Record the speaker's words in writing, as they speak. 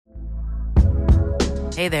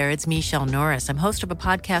Hey there, it's Michelle Norris. I'm host of a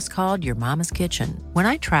podcast called Your Mama's Kitchen. When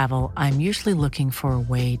I travel, I'm usually looking for a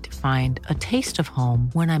way to find a taste of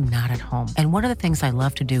home when I'm not at home. And one of the things I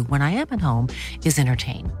love to do when I am at home is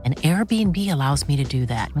entertain. And Airbnb allows me to do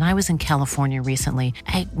that. When I was in California recently,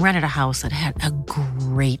 I rented a house that had a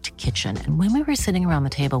great kitchen. And when we were sitting around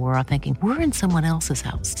the table, we were all thinking, we're in someone else's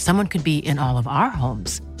house. Someone could be in all of our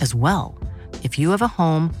homes as well. If you have a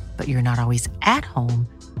home, but you're not always at home,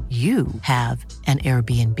 you have an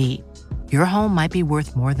Airbnb. Your home might be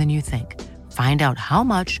worth more than you think. Find out how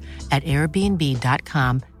much at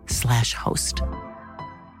airbnb.com/host.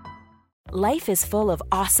 Life is full of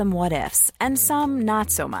awesome what-ifs, and some not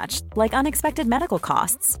so much, like unexpected medical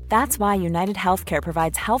costs. That's why United Healthcare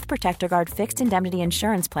provides Health Protector Guard fixed indemnity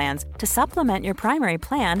insurance plans to supplement your primary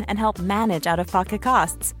plan and help manage out-of-pocket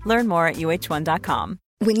costs. Learn more at uh1.com.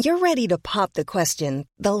 When you're ready to pop the question,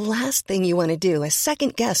 the last thing you want to do is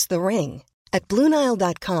second-guess the ring. At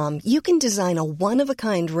BlueNile.com, you can design a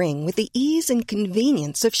one-of-a-kind ring with the ease and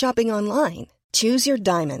convenience of shopping online. Choose your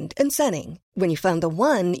diamond and setting. When you find the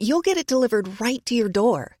one, you'll get it delivered right to your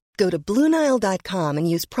door. Go to BlueNile.com and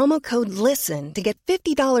use promo code LISTEN to get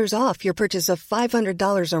 $50 off your purchase of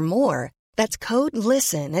 $500 or more. That's code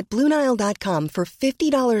LISTEN at BlueNile.com for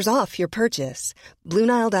 $50 off your purchase.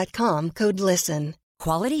 BlueNile.com, code LISTEN.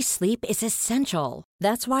 Quality sleep is essential.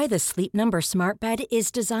 That's why the Sleep Number Smart Bed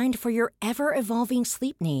is designed for your ever-evolving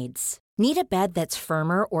sleep needs. Need a bed that's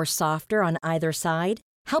firmer or softer on either side?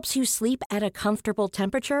 Helps you sleep at a comfortable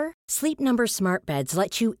temperature? Sleep Number Smart Beds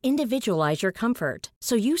let you individualize your comfort,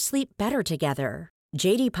 so you sleep better together.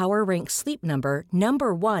 J.D. Power ranks Sleep Number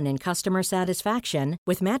number 1 in customer satisfaction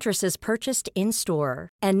with mattresses purchased in-store.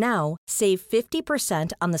 And now, save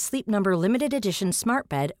 50% on the Sleep Number Limited Edition Smart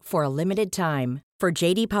Bed for a limited time. For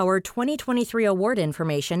J.D. Power 2023 award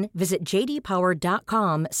information, visit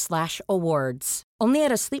jdpower.com/awards. Only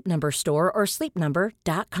at a Sleep Number store or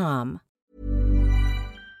sleepnumber.com.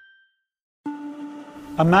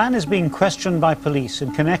 A man is being questioned by police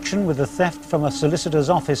in connection with the theft from a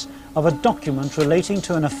solicitor's office of a document relating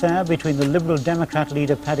to an affair between the Liberal Democrat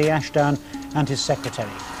leader Paddy Ashdown and his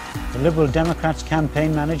secretary. The Liberal Democrats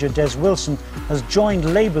campaign manager Des Wilson has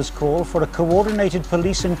joined Labour's call for a coordinated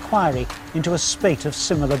police inquiry into a spate of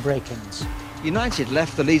similar break-ins. United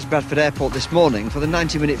left the Leeds Bradford airport this morning for the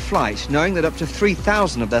 90-minute flight, knowing that up to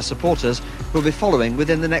 3,000 of their supporters will be following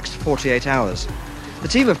within the next 48 hours. The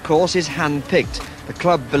team, of course, is hand-picked. The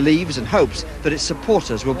club believes and hopes that its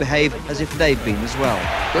supporters will behave as if they've been as well.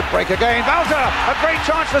 Good break again. Walter, a great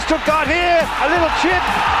chance for Stuttgart here. A little chip.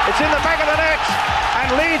 It's in the back of the net.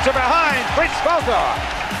 And Leeds are behind. Fritz Walter.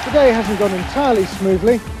 The day hasn't gone entirely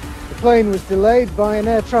smoothly. The plane was delayed by an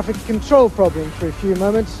air traffic control problem for a few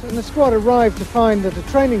moments, and the squad arrived to find that a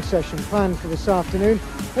training session planned for this afternoon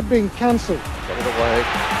had been cancelled. Got it away.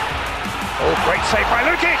 Oh, great save by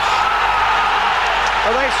Lukic.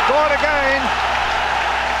 Oh, they scored again.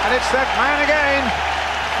 And it's that man again,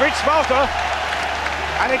 Fritz Walter,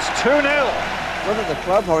 and it's 2-0. Whether the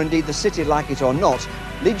club or indeed the city like it or not,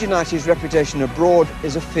 Leeds United's reputation abroad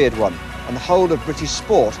is a feared one, and the whole of British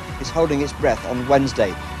sport is holding its breath on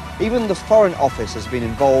Wednesday. Even the Foreign Office has been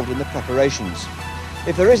involved in the preparations.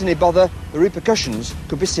 If there is any bother, the repercussions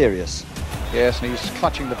could be serious. Yes, and he's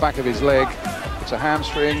clutching the back of his leg. It's a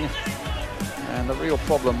hamstring. And the real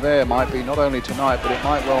problem there might be not only tonight, but it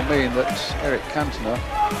might well mean that Eric Cantona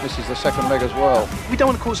misses the second leg as well. We don't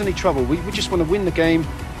want to cause any trouble. We just want to win the game,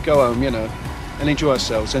 go home, and enjoy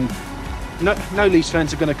ourselves. And no Leeds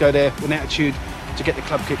fans are going to go there with an attitude to get the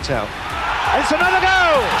club kicked out. And it's another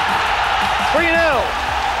goal! 3-0.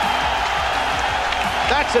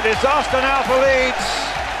 That's a disaster now for Leeds.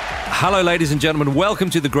 Hello, ladies and gentlemen. Welcome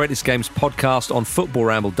to the Greatest Games podcast on Football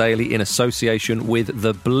Ramble Daily in association with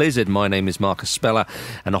The Blizzard. My name is Marcus Speller,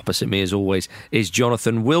 and opposite me, as always, is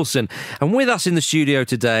Jonathan Wilson. And with us in the studio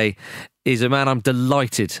today is a man I'm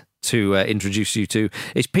delighted to introduce you to.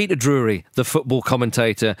 It's Peter Drury, the football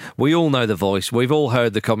commentator. We all know the voice. We've all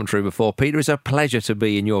heard the commentary before. Peter, it's a pleasure to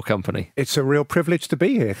be in your company. It's a real privilege to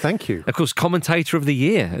be here. Thank you. Of course, Commentator of the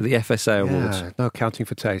Year at the FSA Awards. No counting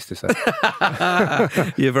for taste, is there?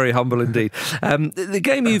 You're very humble indeed. The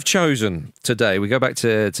game you've chosen today, we go back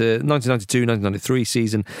to 1992-1993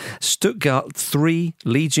 season. Stuttgart 3,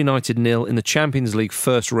 Leeds United 0 in the Champions League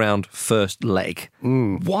first round, first leg.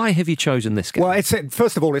 Why have you chosen this game? Well,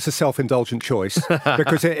 first of all, it's a self-indulgent choice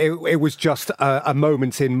because it was just a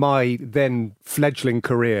moment in my then fledgling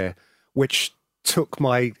career which took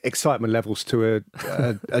my excitement levels to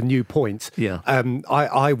a new point. Yeah.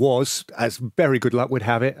 I was, as very good luck would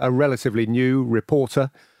have it, a relatively new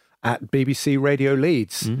reporter at BBC Radio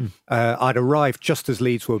Leeds. I'd arrived just as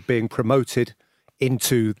Leeds were being promoted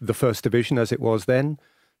into the first division as it was then,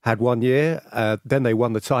 had 1 year, then they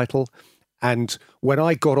won the title. And when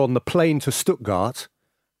I got on the plane to Stuttgart,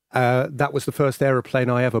 that was the first aeroplane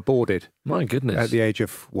I ever boarded. My goodness. At the age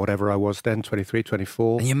of whatever I was then, 23,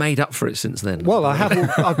 24. And you made up for it since then. Well, I have.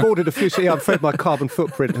 I've boarded a few. So I'm afraid my carbon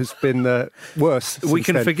footprint has been worse. We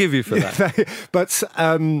can then. forgive you for that. But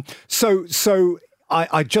so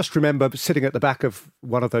I just remember sitting at the back of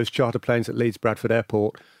one of those charter planes at Leeds Bradford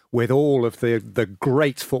Airport with all of the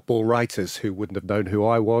great football writers who wouldn't have known who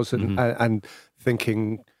I was, and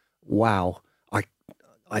thinking, wow,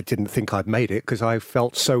 I didn't think I'd made it because I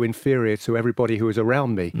felt so inferior to everybody who was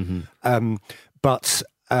around me. But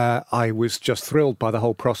I was just thrilled by the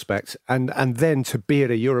whole prospect. And then to be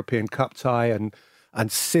at a European Cup tie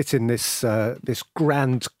and sit in this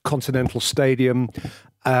grand continental stadium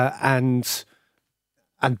and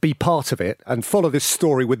be part of it and follow this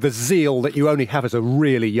story with the zeal that you only have as a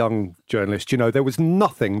really young journalist. You know, there was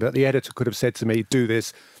nothing that the editor could have said to me, do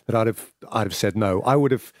this, that I'd have said no. I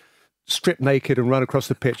would have stripped naked and run across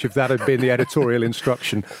the pitch if that had been the editorial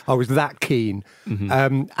instruction. I was that keen.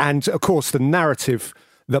 And of course, the narrative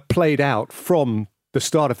that played out from the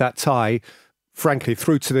start of that tie, frankly,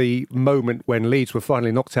 through to the moment when Leeds were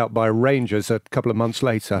finally knocked out by Rangers a couple of months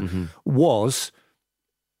later, was,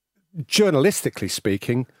 journalistically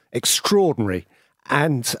speaking, extraordinary.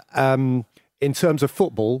 And in terms of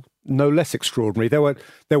football, no less extraordinary.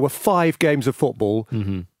 There were 5 games of football,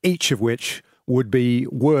 each of which would be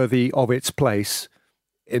worthy of its place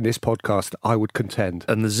in this podcast, I would contend.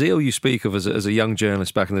 And the zeal you speak of as a young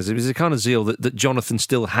journalist back in the day is the kind of zeal that Jonathan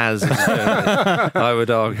still has as a journalist, I would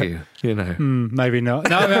argue, you know. Maybe not.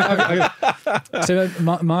 No, so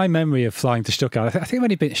my memory of flying to Stuttgart, I think I've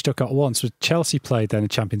only been to Stuttgart once, was Chelsea played then in the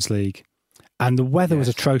Champions League, and the weather was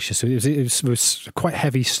atrocious. It was quite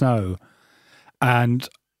heavy snow, and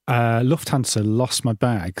Lufthansa lost my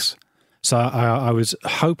bags. So I was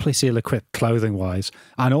hopelessly ill-equipped clothing-wise,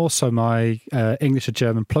 and also my English or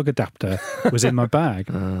German plug adapter was in my bag.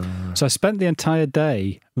 So I spent the entire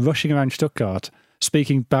day rushing around Stuttgart,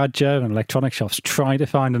 speaking bad German electronic shops, trying to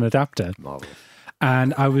find an adapter. Marvelous.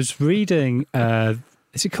 And I was reading,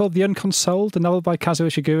 is it called The Unconsoled, a novel by Kazuo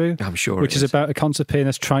Ishiguro? I'm sure Which is about a concert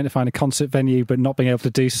pianist trying to find a concert venue but not being able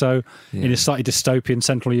to do so in a slightly dystopian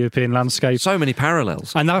Central European landscape. So many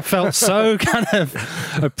parallels. And that felt so kind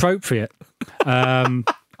of appropriate. I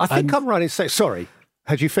think I'm right in saying, sorry,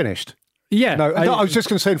 had you finished? Yeah. No, I was just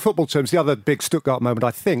going to say in football terms, the other big Stuttgart moment,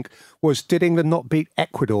 I think, was did England not beat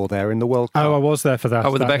Ecuador there in the World Cup? Oh, I was there for that.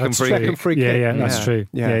 Oh, with the Beckham free kick. Yeah, that's true.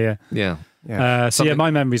 Yeah. So my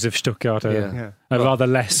memories of Stuttgart are rather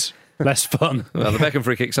less fun. Well, the Beckham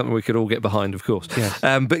free kick, something we could all get behind, of course. Yes.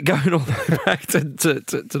 But going all the way back to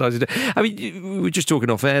 92, I mean, we were just talking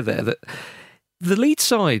off air there that the Leeds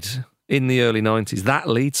side in the early 90s, that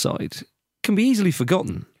Leeds side, can be easily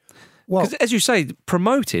forgotten. Because, as you say,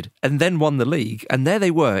 promoted and then won the league, and there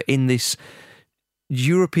they were in this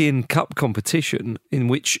European Cup competition in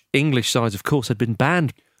which English sides, of course, had been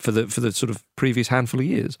banned for the sort of previous handful of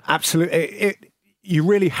years. Absolutely. You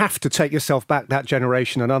really have to take yourself back that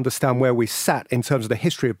generation and understand where we sat in terms of the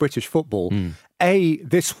history of British football.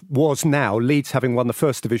 This was now, Leeds having won the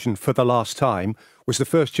first division for the last time, was the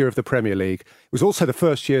first year of the Premier League. It was also the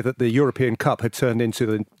first year that the European Cup had turned into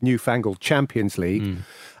the newfangled Champions League.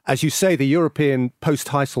 As you say, the European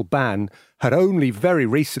post-Heysel ban had only very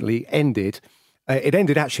recently ended. It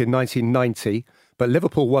ended actually in 1990, but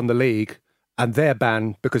Liverpool won the league and their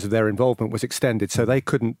ban, because of their involvement, was extended, so they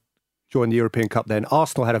couldn't join the European Cup then.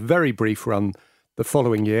 Arsenal had a very brief run the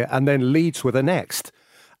following year, and then Leeds were the next.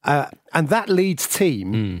 And that Leeds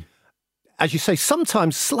team, as you say,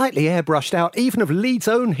 sometimes slightly airbrushed out, even of Leeds'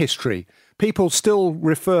 own history. People still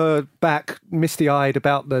refer back misty-eyed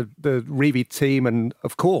about the Reeve team and,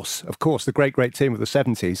 of course, the great team of the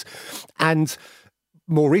 70s. And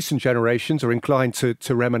more recent generations are inclined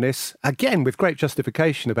to reminisce, again, with great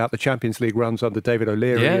justification, about the Champions League runs under David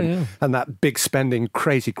O'Leary and that big spending,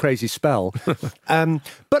 crazy spell.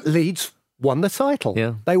 But Leeds won the title.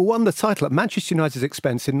 Yeah. They won the title at Manchester United's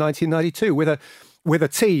expense in 1992 with a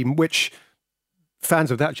team which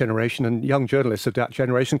fans of that generation and young journalists of that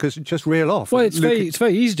generation could just reel off. Well, it's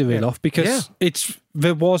very easy to reel off because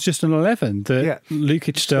there was just an 11 that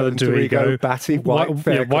Lukic, Sterling, Dorigo, Batty, White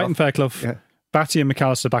and Fairclough, Batty and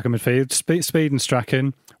McAllister back in midfield, Speed and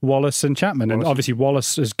Strachan, Wallace and Chapman. And obviously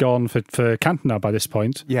Wallace has gone for Cantona by this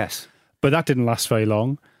point. Yes. But that didn't last very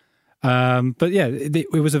long. But yeah,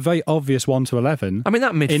 it was a very obvious 1 to 11. I mean,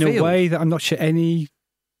 that midfield, in a way that I'm not sure any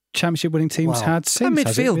Championship winning teams had since. And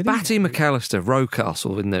midfield, really? Batty, McAllister,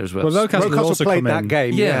 Rocastle in there as well. Well, Rocastle also played that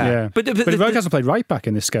game. Yeah. But Rocastle played right back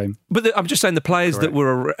in this game. But I'm just saying the players that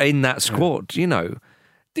were in that squad, you know,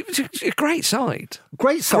 it was a great side.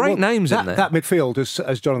 Great names in there. That midfield,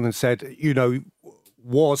 as Jonathan said, you know,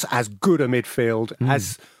 was as good a midfield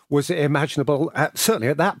as was imaginable, certainly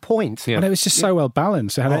at that point. And it was just so well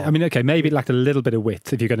balanced. I mean, okay, maybe it lacked a little bit of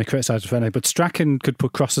width if you're going to criticise it, but Strachan could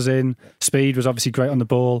put crosses in. Speed was obviously great on the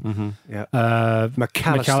ball.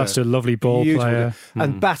 McAllister, a lovely ball player.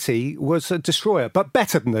 And Batty was a destroyer, but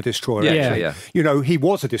better than a destroyer, actually. Yeah. You know, he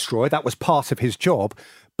was a destroyer. That was part of his job.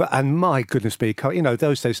 And my goodness me, you know,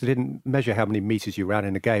 those days they didn't measure how many metres you ran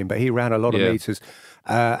in a game, but he ran a lot of metres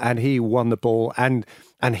and he won the ball. And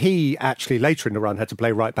he actually later in the run had to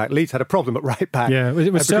play right back. Leeds had a problem at right back. Yeah,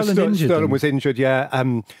 was Sterling injured? Sterling was injured,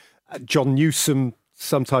 John Newsom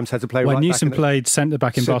sometimes had to play right back. Newsom played centre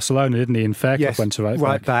back in Barcelona, didn't he? In Fairclough went to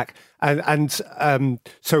right back. And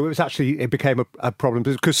so it became a problem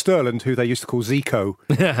because Sterling, who they used to call Zico,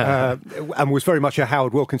 and was very much a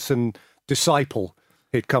Howard Wilkinson disciple.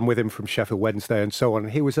 He'd come with him from Sheffield Wednesday and so on.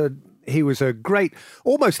 He was a great,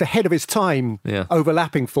 almost ahead of his time,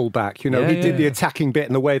 overlapping fullback. You know, he did the attacking bit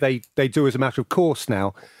in the way they do as a matter of course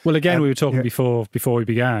now. Well, again, we were talking before we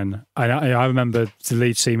began. I remember the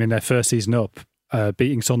Leeds team in their first season up,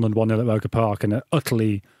 beating Sunderland 1-0 at Roker Park in an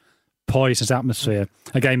utterly poisonous atmosphere.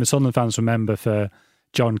 A game that Sunderland fans remember for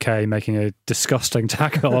John Kay making a disgusting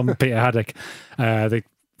tackle on Peter Haddock,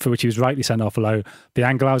 for which he was rightly sent off. Although the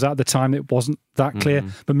angle I was at the time, it wasn't that clear.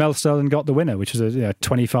 But Mel Sterling got the winner, which was a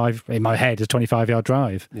 25, in my head, a 25-yard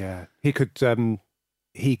drive. Yeah, he could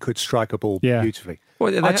strike a ball beautifully.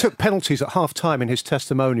 Well, I took penalties at half time in his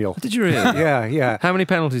testimonial. Did you really? Yeah. How many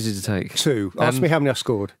penalties did you take? 2. Ask me how many I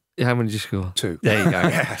scored. How many did you score? 2. There you go.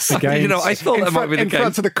 Yes. You know, I thought that might be the case. In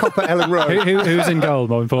front of the Cop at Ellen Road. Who's in goal,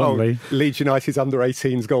 more importantly? Leeds United's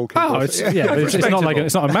under-18s goalkeeper. Oh, it's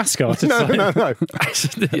not a mascot. No.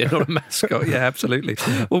 Yeah, not a mascot. Yeah, absolutely.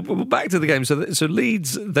 Well, back to the game. So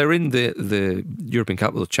Leeds, they're in the European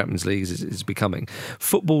Cup, or the Champions League is becoming.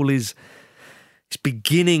 Football is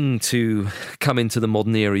beginning to come into the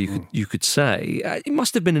modern era, you could say. It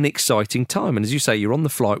must have been an exciting time. And as you say, you're on the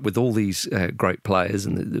flight with all these great players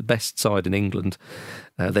and the best side in England.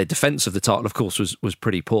 Their defence of the title, of course, was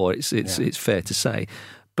pretty poor. It's fair to say.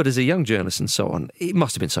 But as a young journalist and so on, it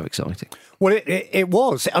must have been so exciting. Well, it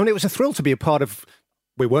was. I mean, it was a thrill to be a part of.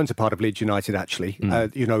 We weren't a part of Leeds United, actually.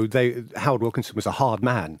 You know, Howard Wilkinson was a hard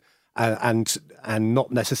man and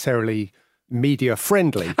not necessarily media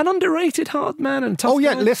friendly. An underrated hard man and tough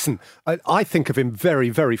guy. Listen, I think of him very,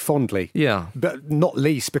 very fondly. Yeah. But not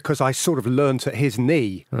least because I sort of learnt at his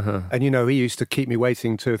knee. And, you know, he used to keep me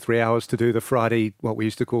waiting 2 or 3 hours to do the Friday, what we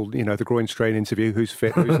used to call, you know, the groin strain interview, who's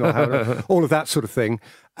fit, who's not, all of that sort of thing.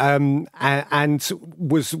 And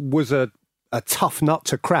was a tough nut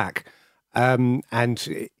to crack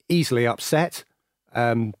and easily upset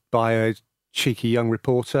by a cheeky young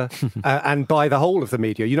reporter and by the whole of the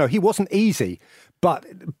media. You know, he wasn't easy, but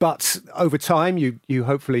over time you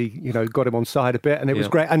hopefully, you know, got him on side a bit, and it was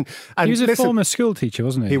great. And he was a former school teacher,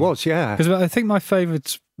 wasn't he? He was, yeah. Because I think my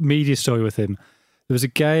favourite media story with him, there was a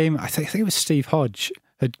game, I think it was Steve Hodge,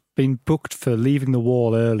 had been booked for leaving the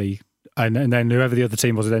wall early, and then whoever the other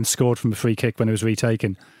team was had then scored from a free kick when it was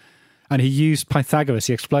retaken. And he used Pythagoras.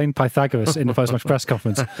 He explained Pythagoras in the post-match press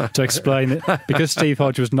conference to explain that because Steve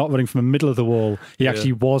Hodge was not running from the middle of the wall, he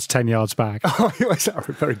actually was 10 yards back. Oh, he was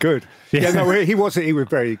very good. Yeah, no, he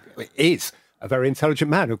is a very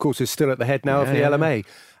intelligent man. Of course, he's still at the head now of the LMA.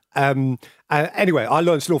 Anyway, I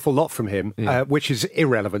learned an awful lot from him, which is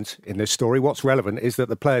irrelevant in this story. What's relevant is that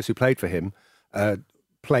the players who played for him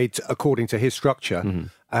played according to his structure,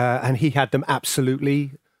 and he had them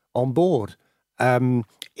absolutely on board.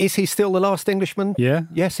 Is he still the last Englishman? Yeah.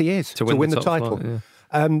 Yes, he is, to win the title. Flight,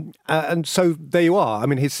 and so there you are. I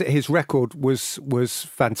mean, his record was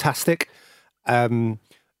fantastic.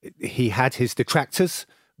 He had his detractors,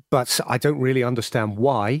 but I don't really understand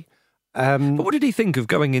why. But what did he think of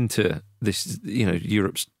going into this, you know,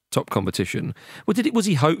 Europe's top competition? Was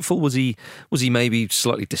he hopeful? Was he maybe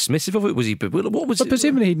slightly dismissive of it? What was it?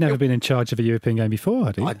 Presumably he'd never been in charge of a European game before,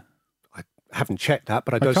 had he? I haven't checked that,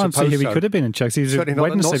 but I can't see who he could have been in charge. He was at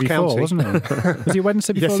Wednesday before, wasn't he? Was he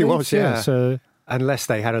Wednesday before? Yes, he was, yeah. So, unless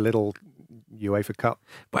they had a little UEFA Cup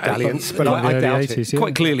dalliance, but I doubt 80s, it.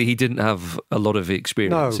 Quite clearly, he didn't have a lot of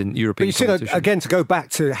experience in European competition. But you see, again, to go back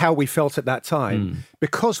to how we felt at that time,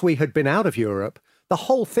 because we had been out of Europe, the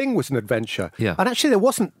whole thing was an adventure. Yeah. And actually, there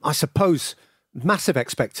wasn't, I suppose, massive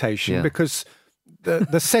expectation because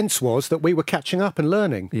the sense was that we were catching up and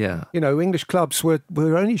learning. Yeah. You know, English clubs were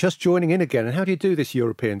only just joining in again. And how do you do this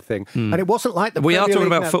European thing? And it wasn't like the We Premier are talking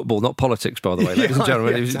League about football, not politics, by the way, ladies and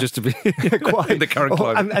gentlemen. It was just to be in the current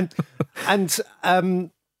climate.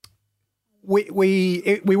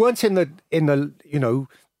 We weren't in the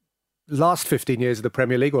last 15 years of the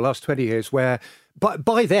Premier League or last 20 years where, but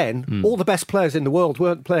by then, all the best players in the world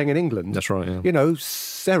weren't playing in England. That's right, yeah. You know,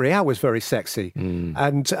 Serie A was very sexy.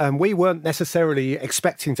 And we weren't necessarily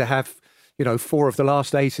expecting to have, 4 of the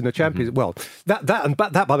last 8 in the Champions. Well,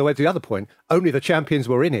 that, by the way, to the other point, only the champions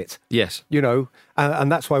were in it. Yes.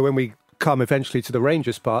 And that's why when we come eventually to the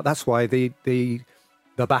Rangers part, that's why the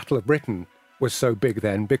Battle of Britain was so big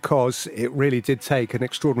then, because it really did take an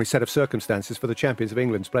extraordinary set of circumstances for the champions of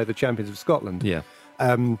England to play the champions of Scotland. Yeah.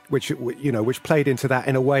 Which played into that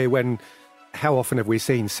in a way when, how often have we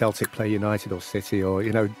seen Celtic play United or City or,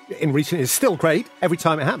 in recent, it's still great every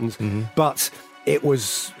time it happens, but it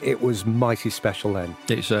was mighty special then.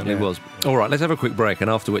 It certainly was. All right, let's have a quick break, and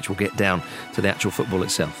after which we'll get down to the actual football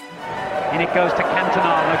itself. In it goes to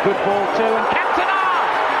Cantona, and a good ball too, and Cantona!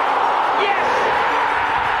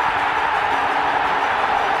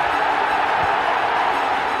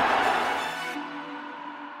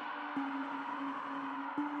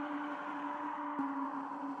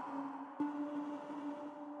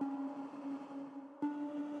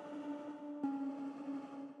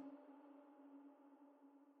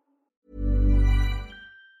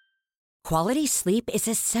 Quality sleep is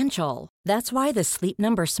essential. That's why the Sleep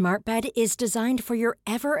Number Smart Bed is designed for your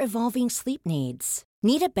ever-evolving sleep needs.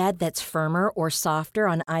 Need a bed that's firmer or softer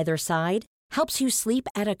on either side? Helps you sleep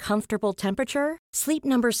at a comfortable temperature? Sleep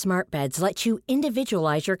Number Smart Beds let you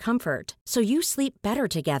individualize your comfort, so you sleep better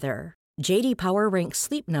together. J.D. Power ranks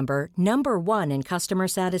Sleep Number number 1 in customer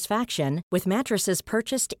satisfaction with mattresses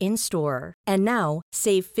purchased in-store. And now,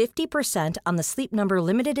 save 50% on the Sleep Number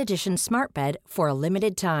Limited Edition Smart Bed for a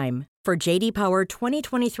limited time. For J.D. Power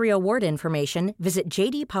 2023 award information, visit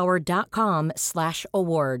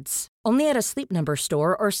jdpower.com/awards. Only at a Sleep Number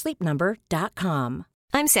store or sleepnumber.com.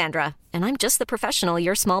 I'm Sandra, and I'm just the professional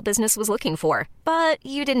your small business was looking for. But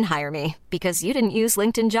you didn't hire me because you didn't use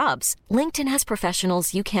LinkedIn Jobs. LinkedIn has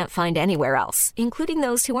professionals you can't find anywhere else, including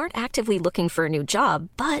those who aren't actively looking for a new job,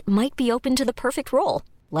 but might be open to the perfect role,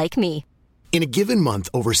 like me. In a given month,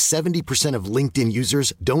 over 70% of LinkedIn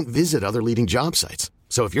users don't visit other leading job sites.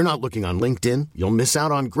 So if you're not looking on LinkedIn, you'll miss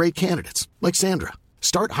out on great candidates like Sandra.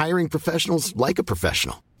 Start hiring professionals like a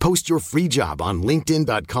professional. Post your free job on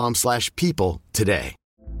linkedin.com/people today.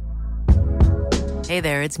 Hey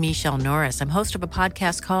there, it's Michelle Norris. I'm host of a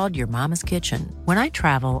podcast called Your Mama's Kitchen. When I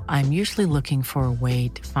travel, I'm usually looking for a way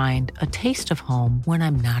to find a taste of home when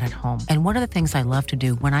I'm not at home. And one of the things I love to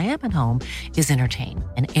do when I am at home is entertain.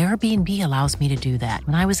 And Airbnb allows me to do that.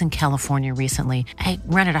 When I was in California recently, I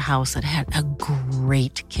rented a house that had a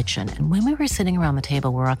great kitchen. And when we were sitting around the table,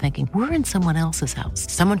 we were all thinking, we're in someone else's house.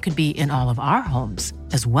 Someone could be in all of our homes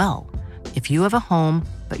as well. If you have a home,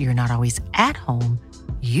 but you're not always at home,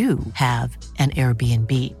 you have an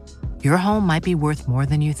Airbnb. Your home might be worth more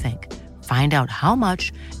than you think. Find out how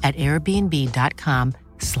much at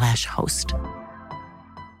airbnb.com/host.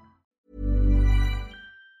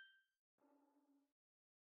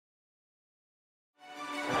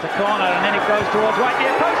 It's a corner, and then it goes towards right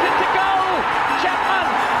near post. It's a goal! Chapman!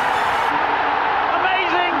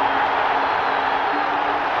 Amazing!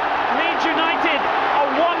 Leeds United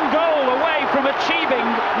are 1 goal away from achieving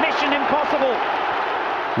mission impossible.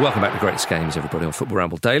 Welcome back to Greatest Games, everybody, on Football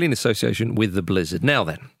Ramble Daily in association with the Blizzard. Now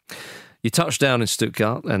then, you touch down in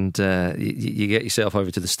Stuttgart and you get yourself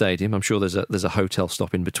over to the stadium. I'm sure there's a hotel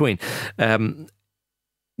stop in between.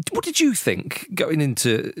 What did you think going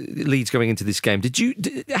into this game?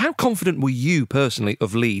 How confident were you personally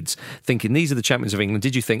of Leeds, thinking these are the champions of England?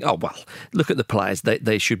 Did you think, oh, well, look at the players,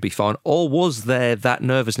 they should be fine? Or was there that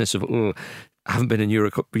nervousness of, I haven't been in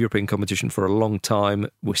European competition for a long time,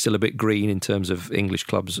 we're still a bit green in terms of English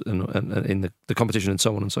clubs and in the competition and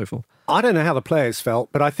so on and so forth? I don't know how the players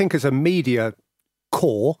felt, but I think as a media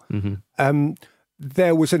core,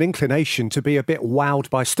 there was an inclination to be a bit wowed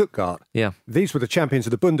by Stuttgart. Yeah. These were the champions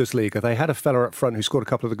of the Bundesliga. They had a fella up front who scored a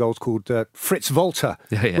couple of the goals called Fritz Walter,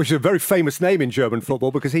 which is a very famous name in German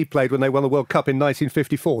football because he played when they won the World Cup in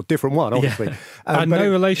 1954. Different one, obviously. Yeah. And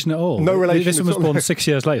no relation at all. No relation. This one was born 6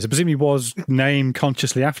 years later, so presumably was named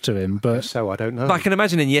consciously after him. But so I don't know. But I can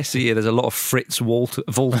imagine in yesteryear there's a lot of Fritz Walters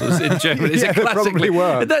in Germany. Yeah, there probably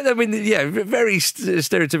were. I mean, yeah, very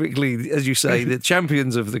stereotypically, as you say, the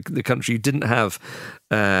champions of the country didn't have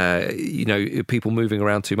people moving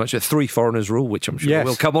around too much. A 3 foreigners rule, which I'm sure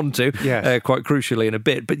we'll come on to quite crucially in a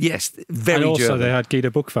bit. But yes, very and also German. They had Guido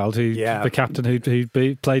Buchwald, the captain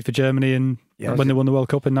who played for Germany when they won the World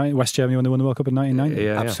Cup in West Germany when they won the World Cup in 1990.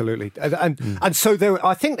 Yeah, absolutely. And so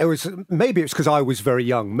I think there was, maybe it's because I was very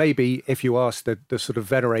young. Maybe if you asked the sort of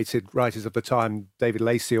venerated writers of the time, David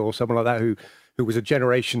Lacey or someone like that, who was a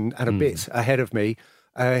generation and a bit ahead of me,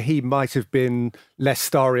 he might have been less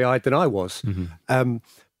starry-eyed than I was.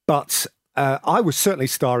 But I was certainly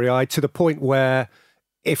starry-eyed to the point where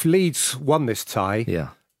if Leeds won this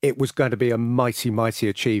tie, it was going to be a mighty, mighty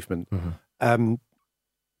achievement.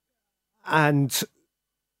 And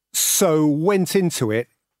so went into it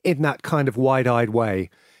in that kind of wide-eyed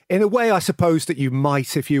way. In a way, I suppose, that you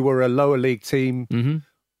might if you were a lower league team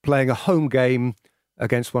playing a home game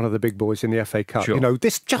against one of the big boys in the FA Cup. Sure.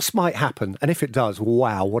 This just might happen. And if it does,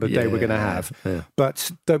 wow, what a day we're going to have. Yeah.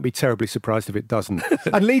 But don't be terribly surprised if it doesn't.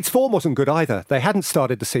 And Leeds' form wasn't good either. They hadn't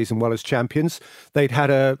started the season well as champions. They'd had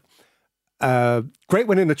a great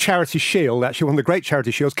win in the Charity Shield, actually one of the great Charity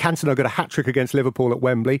Shields. Cantona got a hat-trick against Liverpool at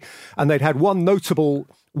Wembley, and they'd had one notable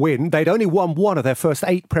win. They'd only won one of their first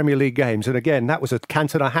 8 Premier League games, and again, that was a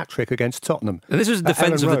Cantona hat-trick against Tottenham. And this was a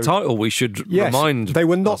defence of the title, we should remind they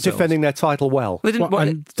were not ourselves. Defending their title well. They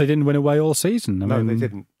didn't win away all season. No, they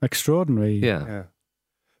didn't. Extraordinary. Yeah.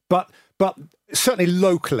 But certainly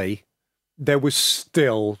locally, there was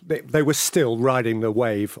still they were still riding the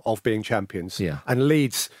wave of being champions. Yeah. And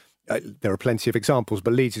Leeds... there are plenty of examples,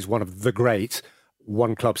 but Leeds is one of the great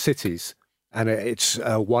one-club cities, and it's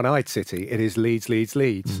a one-eyed city. It is Leeds, Leeds,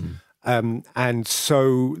 Leeds. And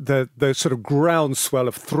so the sort of groundswell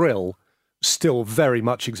of thrill still very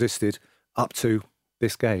much existed up to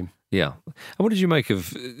this game. Yeah. And what did you make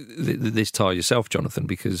of this tie yourself, Jonathan?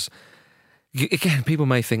 Because, again, people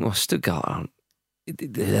may think, well, Stuttgart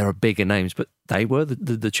there are bigger names, but they were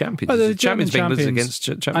the champions. Oh, the champions against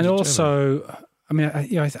champions. And also... I mean,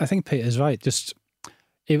 I think Peter's right. Just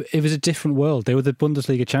it was a different world. They were the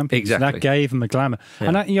Bundesliga champions. Exactly. And that gave them a glamour. Yeah.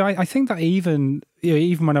 And I think that even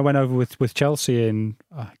when I went over with Chelsea in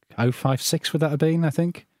 05-06, would that have been? I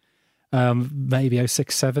think maybe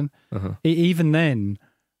 06-07. Even then,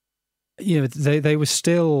 they were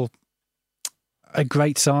still a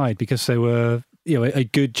great side because they were a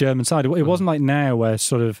good German side. It wasn't like now where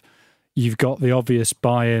sort of you've got the obvious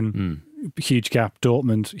Bayern. Huge gap,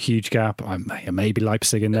 Dortmund, huge gap. Maybe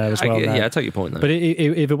Leipzig in there as well. I take your point, though. But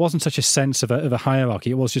if it wasn't such a sense of a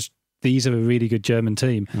hierarchy, it was just these are a really good German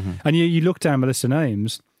team. And you look down the list of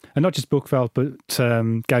names, and not just Buchwald, but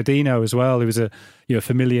Gaudino as well, who was a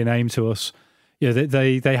familiar name to us.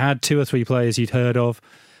 They had 2 or 3 players you'd heard of.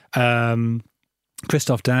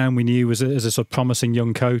 Christoph Daum we knew was as a sort of promising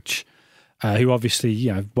young coach. Who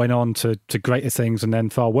obviously went on to greater things and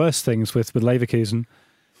then far worse things with Leverkusen.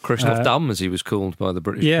 Christoph Daum, as he was called by the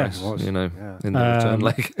British press, in the return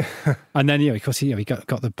leg. And then, of course, he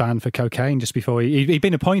got the ban for cocaine just before he'd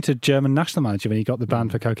been appointed German national manager when he got the ban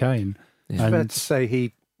for cocaine. Yeah. It's fair to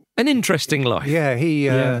say an interesting life. Yeah, he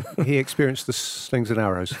experienced the slings and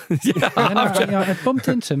arrows. I bumped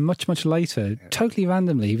into him much later, totally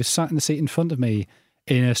randomly. He was sat in the seat in front of me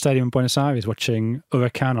in a stadium in Buenos Aires watching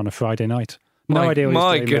Huracan on a Friday night. No idea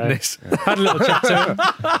what he's doing. My goodness. Had a little chat to him.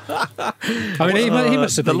 I mean, he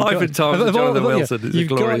must have been... The life and times of Jonathan Wilson is a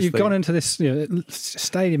glorious You've gone into this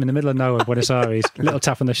stadium in the middle of nowhere, Buenos Aires, little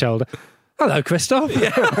tap on the shoulder. Hello, Christoph.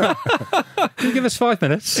 Yeah. Can you give us 5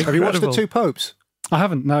 minutes? Have you watched The Two Popes? I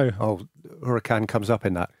haven't, no. Oh, Huracan comes up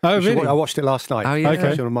in that. Oh, really? I watched it last night. Oh, yeah.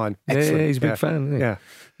 Okay. Of mine. Yeah, he's a big fan, isn't he? Yeah.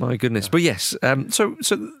 My goodness. But yes, so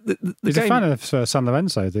the he's game... a fan of San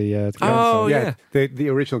Lorenzo, the yeah. The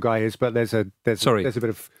original guy is, but there's a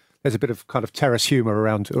bit of kind of terrace humour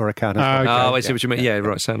around Huracan. I see what you mean. Yeah,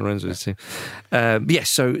 right. San Lorenzo is too. Yes.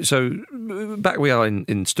 So back we are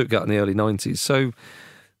in Stuttgart in the early 90s. So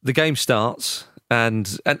the game starts.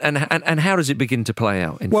 And how does it begin to play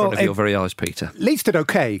out in front of your very eyes, Peter? Leeds did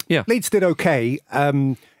okay. Yeah. Leeds did okay.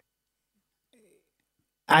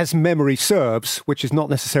 As memory serves, which is not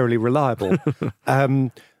necessarily reliable,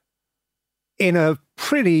 in a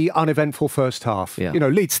pretty uneventful first half. Yeah.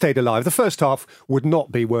 Leeds stayed alive. The first half would not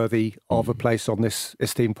be worthy of a place on this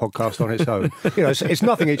esteemed podcast on its own. It's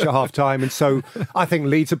nothing each at half time, and so I think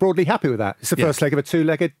Leeds are broadly happy with that. It's the first leg of a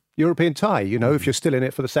 2-legged European tie. If you're still in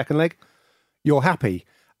it for the second leg, you're happy.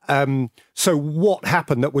 So what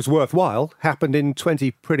happened that was worthwhile happened in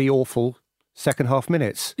 20 pretty awful second half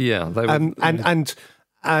minutes. Yeah. They were,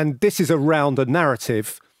 and this is around a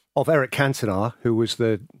narrative of Eric Cantona, who was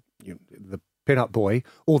the pin-up boy,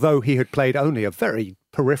 although he had played only a very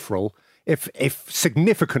peripheral, if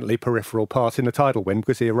significantly peripheral part in the title win,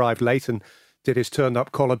 because he arrived late and did his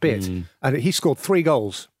turned-up collar bit. And he scored 3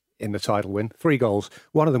 goals in the title win, 3 goals.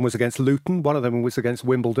 One of them was against Luton, one of them was against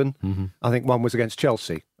Wimbledon. I think one was against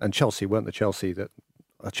Chelsea, and Chelsea weren't the Chelsea that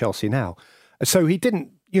are Chelsea now. So he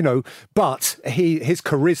didn't, but his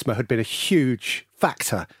charisma had been a huge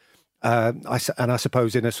factor. And I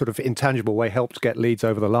suppose in a sort of intangible way helped get Leeds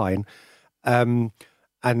over the line. And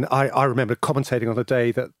I remember commentating on the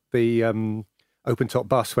day that the open-top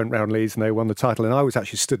bus went round Leeds and they won the title. And I was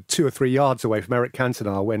actually stood 2 or 3 yards away from Eric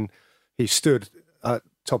Cantona when he stood at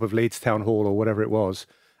top of Leeds Town Hall or whatever it was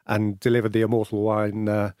and delivered the immortal line,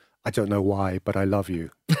 I don't know why, but I love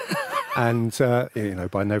you. And,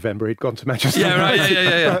 by November he'd gone to Manchester United.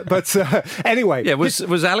 Yeah. But anyway. Yeah, was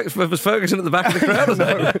Ferguson at the back of the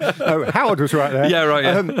crowd? No, Howard was right there. Yeah, right,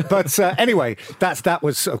 yeah. But anyway, that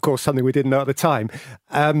was, of course, something we didn't know at the time.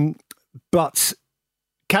 But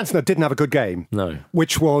Cantona didn't have a good game. No.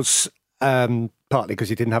 Which was partly because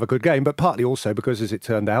he didn't have a good game, but partly also because, as it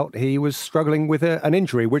turned out, he was struggling with an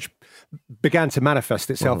injury, which began to manifest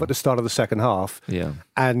itself at the start of the second half. Yeah.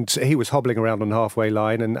 And he was hobbling around on the halfway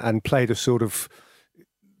line and played a sort of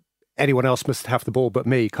anyone else must have the ball but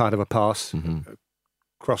me kind of a pass.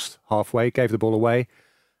 Crossed halfway, gave the ball away,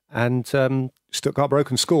 and Stuttgart broke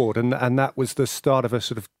and scored. And that was the start of a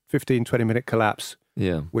sort of 15, 20-minute collapse.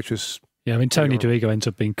 Yeah. Which was... Yeah, I mean, Tony Dorigo ends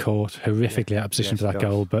up being caught horrifically out of position for that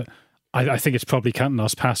goal, but I think it's probably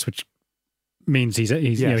Cantona's pass, which means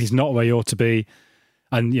he's not where he ought to be.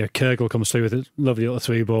 And Kürgel comes through with a lovely little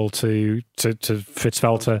through ball to Fritz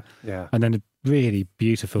Walter, and then a really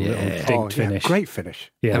beautiful little dinked finish. Great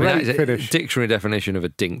finish. Yeah, I mean, great finish. Dictionary definition of a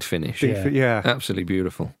dinked finish. Absolutely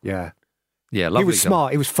beautiful. Yeah, lovely. He was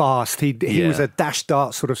smart. He was fast. He was a dash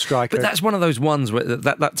dart sort of striker. But that's one of those ones where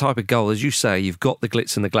that type of goal, as you say, you've got the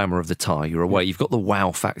glitz and the glamour of the tie. You're away. You've got the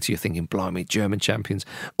wow factor. You're thinking, blimey, German champions.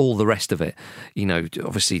 All the rest of it.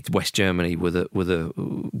 Obviously West Germany were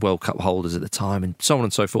the World Cup holders at the time, and so on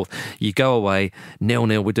and so forth. You go away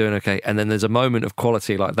 0-0. We're doing okay, and then there's a moment of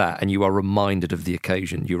quality like that, and you are reminded of the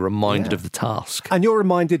occasion. You're reminded of the task, and you're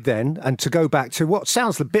reminded then, and to go back to what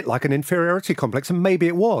sounds a bit like an inferiority complex, and maybe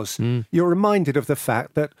it was. You're reminded of the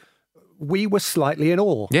fact that we were slightly in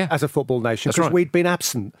awe as a football nation because we'd been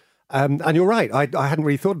absent. And you're right, I hadn't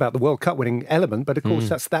really thought about the World Cup winning element, but of course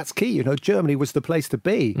that's key. Germany was the place to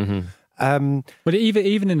be. But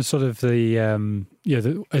even in sort of the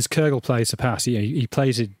as Kürgel plays the pass, he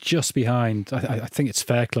plays it just behind. I think it's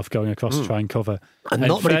Fairclough going across to try and cover, and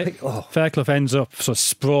not many. Fairclough ends up sort of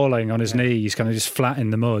sprawling on his knees, kind of just flat in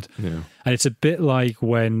the mud. And it's a bit like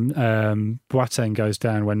when Boateng goes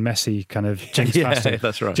down when Messi kind of jinks past him.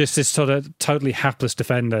 That's right. Just this sort of totally hapless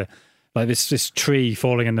defender. Like this tree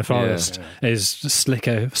falling in the forest is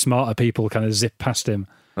slicker, smarter people kind of zip past him.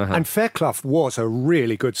 And Fairclough was a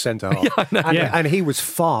really good centre-half. And he was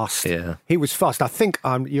fast. Yeah. He was fast. I think,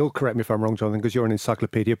 you'll correct me if I'm wrong, Jonathan, because you're an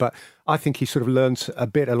encyclopedia, but I think he sort of learned a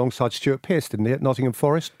bit alongside Stuart Pearce, didn't he, at Nottingham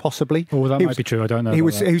Forest, possibly? Oh, that might be true. I don't know. He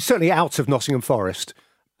was certainly out of Nottingham Forest.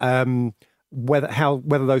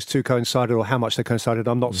 Whether those two coincided or how much they coincided,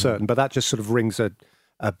 I'm not certain, but that just sort of rings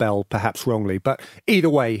a bell, perhaps wrongly. But either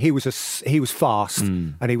way, he was fast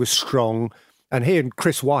and he was strong. And he and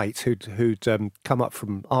Chris White, who'd come up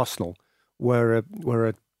from Arsenal, were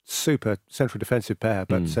a super central defensive pair.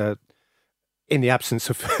 But in the absence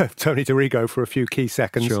of Tony Dorigo for a few key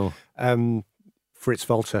seconds, Fritz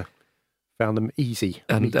Walter found them easy.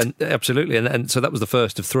 And absolutely. And so that was the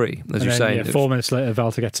first of 3, as you're saying. 4 minutes later,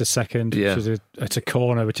 Walter gets a second. Yeah. It's a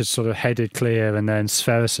corner, which is sort of headed clear, and then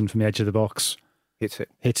Sverrisson from the edge of the box hits it.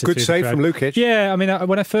 Good save from Lukic. Yeah, I mean,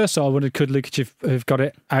 when I first saw it, I wondered, could Lukic have got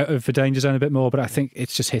it out of the danger zone a bit more? But I think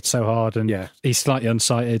it's just hit so hard, and he's slightly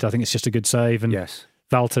unsighted. I think it's just a good save, and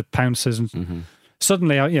Walter pounces, and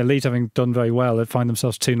suddenly, Leeds, having done very well, they find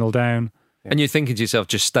themselves 2-0 down. And you're thinking to yourself,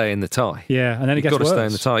 just stay in the tie. Yeah, and then it gets worse. You've got to stay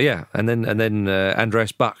in the tie, yeah. And then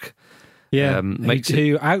Andreas Buck. Yeah,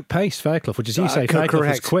 who outpaced Fairclough, which, as you say, Fairclough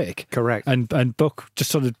was quick. Correct. And Buck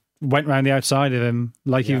just sort of went round the outside of him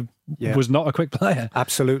like he was not a quick player.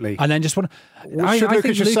 Absolutely. And then just should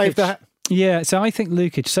Lukic have saved that? Yeah, so I think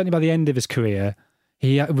Lukic, certainly by the end of his career,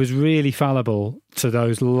 he was really fallible to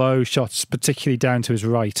those low shots, particularly down to his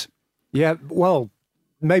right. Yeah, well,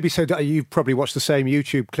 maybe so. You've probably watched the same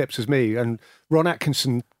YouTube clips as me, and Ron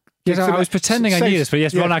Atkinson. Yes, I was pretending I knew this, but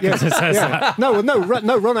yes, Ron Atkinson says that. No,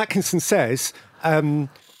 Ron Atkinson says,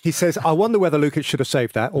 he says, I wonder whether Lukic should have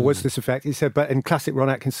saved that, or was this effect? He said, but in classic Ron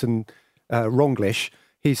Atkinson Wronglish,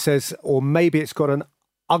 he says, or maybe it's got an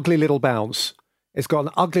ugly little bounce. It's got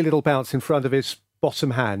an ugly little bounce in front of his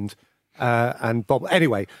bottom hand, And Bob.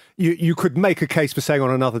 Anyway, you could make a case for saying on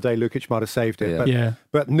another day Lukic might have saved it.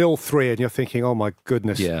 But 0-3, and you're thinking, oh my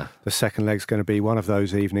goodness, the second leg's going to be one of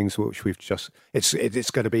those evenings which we've just.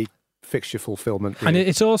 It's going to be fixture fulfillment. Really. And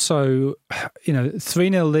it's also,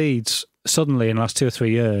 3-0 leads suddenly in the last 2 or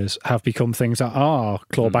 3 years have become things that are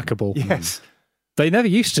clawbackable. Yes. They never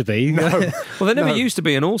used to be. No. Well, they never used to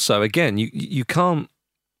be. And also, again, you can't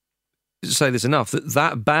say this enough,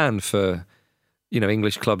 that ban for,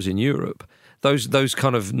 English clubs in Europe, those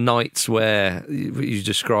kind of nights where you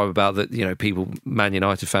describe about that, people, Man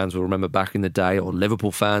United fans will remember back in the day, or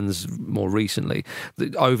Liverpool fans more recently,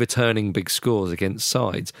 overturning big scores against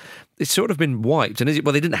sides. It's sort of been wiped. And they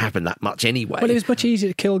didn't happen that much anyway. Well, it was much easier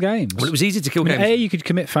to kill games. Well, it was easy to kill games. You could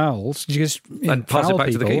commit fouls. You just and pass it back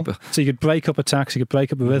people, to the keeper. So you could break up attacks, you could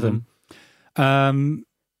break up the rhythm.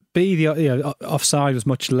 B, the offside was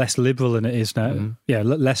much less liberal than it is now. Yeah,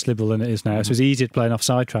 less liberal than it is now. So it was easier to play an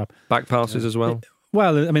offside trap. Back passes as well?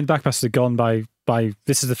 Back passes are gone by...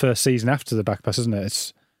 This is the first season after the back pass, isn't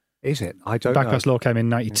it? Is it? I don't know. Back pass law came in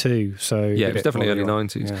 92, so... Yeah, it was definitely early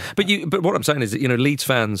 90s. Yeah. But what I'm saying is that, Leeds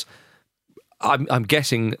fans... I'm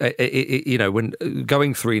guessing, when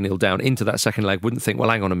going 3-0 down into that second leg, wouldn't think,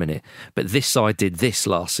 well, hang on a minute, but this side did this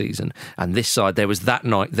last season, and this side, there was that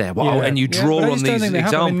night there. Well, and you draw on these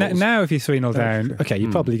examples. Now, if you're 3-0 down, okay,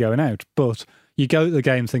 you're probably going out, but you go to the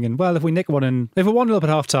game thinking, well, if we nick one and if we're 1-0 up at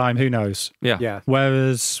half time, who knows? Yeah.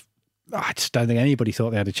 Whereas, I just don't think anybody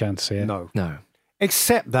thought they had a chance here. No. No.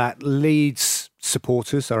 Except that Leeds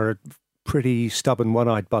supporters are a pretty stubborn,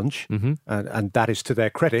 one-eyed bunch, and that is to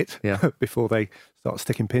their credit. Before they start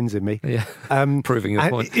sticking pins in me, proving your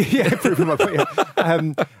point. Proving my point.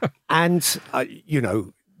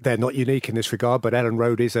 They're not unique in this regard, but Ellen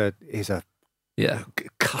Road is a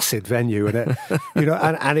cussed venue, and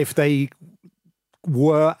and if they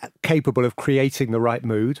were capable of creating the right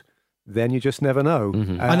mood, then you just never know.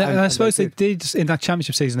 And I suppose they did in that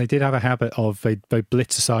championship season. They did have a habit of they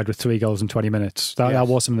blitz aside with 3 goals in 20 minutes. That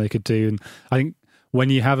was something they could do. And I think when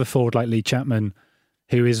you have a forward like Lee Chapman,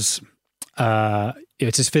 who is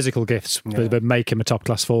it's his physical gifts, but make him a top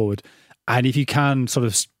class forward. And if you can sort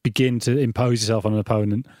of begin to impose yourself on an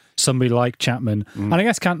opponent, somebody like Chapman, and I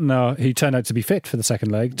guess Cantona, who turned out to be fit for the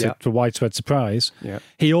second leg, to widespread surprise,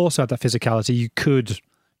 he also had that physicality. You could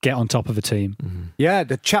get on top of a team. Yeah,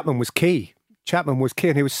 the Chapman was key.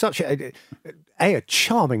 And he was such a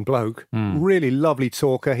charming bloke, really lovely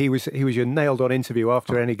talker. He was your nailed-on interview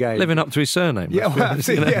after any game, living up to his surname. Yeah, well,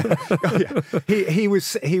 absolutely, He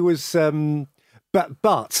was.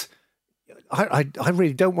 But I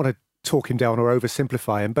really don't want to talk him down or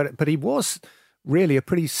oversimplify him. But he was really a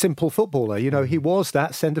pretty simple footballer. He was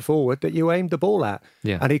that centre forward that you aimed the ball at,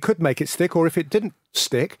 and he could make it stick. Or if it didn't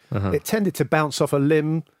stick, it tended to bounce off a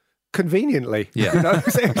limb conveniently.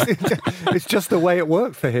 It's just the way it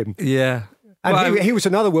worked for him. Yeah. And he was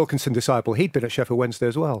another Wilkinson disciple. He'd been at Sheffield Wednesday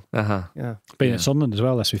as well. Yeah. Been at Sunderland as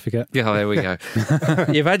well, lest we forget. Yeah, there we go.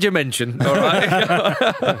 You've had your mention. All right.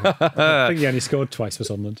 I think he only scored twice for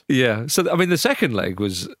Sunderland. Yeah. So, the second leg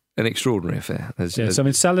was an extraordinary affair.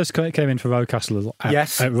 Sellers came in for Rocastle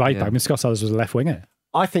at right back. Scott Sellers was a left winger.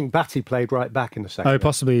 I think Batty played right back in the second leg.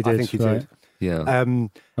 Possibly he did. I think he did. Yeah.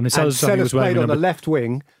 Sellers played on the left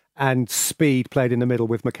wing, and Speed played in the middle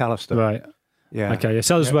with McAllister. Right. Yeah. Okay.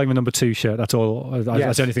 Sellers was wearing the number 2 shirt. That's all.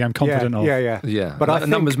 That's the only thing I'm confident of. Yeah. But I think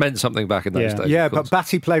numbers meant something back in those days. Yeah, but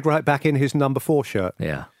Batty played right back in his number 4 shirt.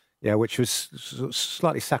 Yeah. Yeah, which was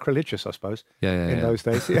slightly sacrilegious, I suppose. In those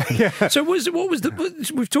days. So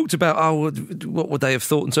we've talked about what would they have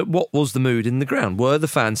thought, and so what was the mood in the ground? Were the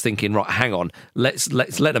fans thinking, right, hang on, let's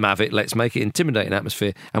let them have it, let's make it intimidating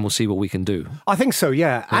atmosphere, and we'll see what we can do? I think so,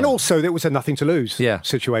 yeah. And also there was a nothing to lose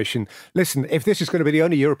situation. Listen, if this is going to be the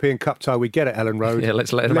only European Cup tie we get at Ellen Road,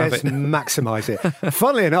 let's let them have it. Let's maximise it.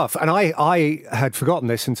 Funnily enough, and I had forgotten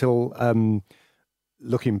this until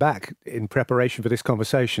looking back in preparation for this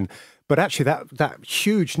conversation, but actually that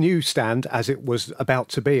huge newsstand, as it was about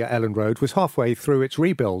to be at Ellen Road, was halfway through its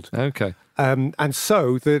rebuild. Okay. And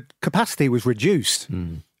so the capacity was reduced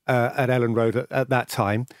at Ellen Road at that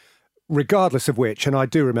time, regardless of which, and I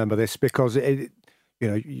do remember this because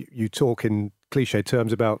you talk in cliche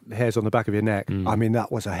terms about hairs on the back of your neck. I mean,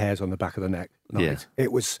 that was a hairs on the back of the neck night. Yeah.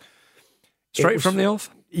 It was straight from the off?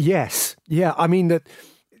 Yes. Yeah. I mean, that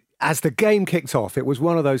as the game kicked off, it was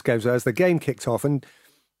one of those games where as the game kicked off, and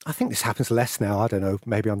I think this happens less now, I don't know,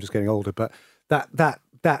 maybe I'm just getting older, but that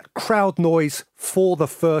crowd noise for the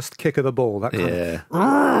first kick of the ball, that kind of...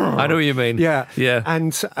 I know what you mean. Yeah. Yeah.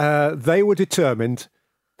 And they were determined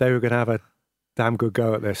they were going to have a damn good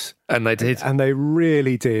go at this. And they did. And they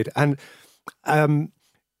really did. And,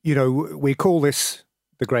 we call this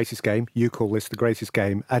the greatest game. You call this the greatest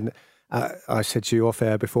game. And I said to you off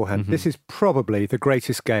air beforehand, this is probably the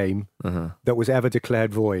greatest game that was ever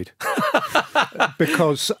declared void.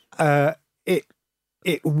 Because it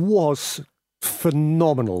was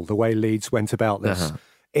phenomenal the way Leeds went about this.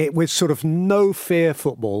 It was sort of no fear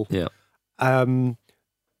football. Yeah.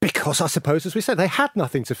 Because I suppose, as we said, they had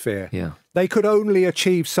nothing to fear. Yeah. They could only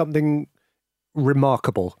achieve something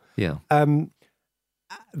remarkable. Yeah.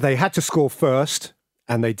 They had to score first,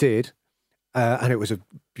 and they did. And it was a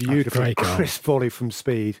beautiful, crisp volley from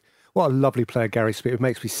Speed. What a lovely player, Gary Speed. It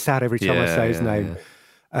makes me sad every time I say his name.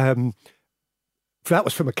 Yeah. That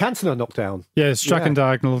was from a Cantona knockdown. Yeah, struck and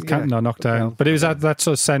diagonal, Cantona knockdown. But it was that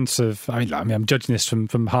sort of sense of, I mean, I'm judging this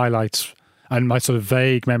from highlights and my sort of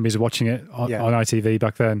vague memories of watching it on ITV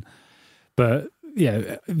back then. But,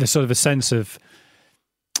 yeah, there's sort of a sense of,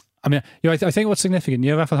 I mean, I think what's significant,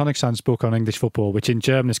 Raphael Honigstein's book on English football, which in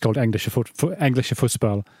German is called Englische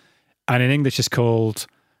Fußball, and in English is called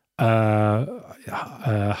Harder,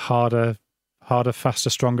 Faster,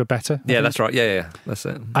 Stronger, Better. Yeah, that's right. Yeah, that's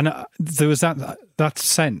it. And there was that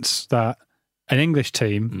sense that an English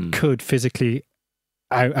team could physically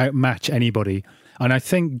outmatch anybody. And I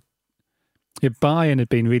think Bayern had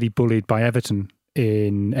been really bullied by Everton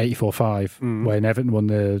in 84-5 when Everton won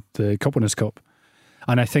the Cup Winners' Cup.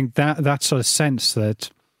 And I think that sort of sense that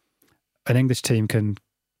an English team can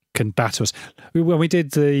batter us. When we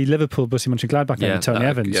did the Liverpool Borussia Mönchengladbach game with Tony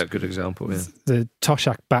Evans, good example. Yeah, the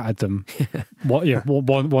Toshak battered them.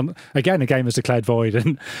 One again, a game was declared void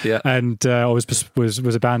and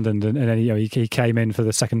was abandoned, and then he came in for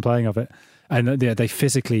the second playing of it, and they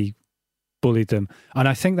physically bullied them. And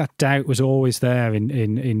I think that doubt was always there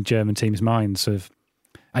in German teams' minds of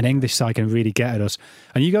an English side can really get at us.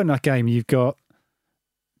 And you go in that game, you've got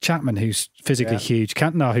Chapman, who's physically huge.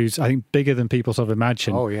 Cantona, who's, I think, bigger than people sort of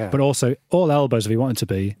imagine. Oh, yeah. But also all elbows if he wanted to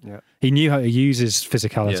be. Yeah. He knew how to use his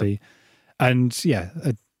physicality. Yeah.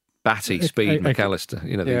 And, Batty, Speed, McAllister,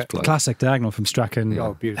 these players. Classic diagonal from Strachan.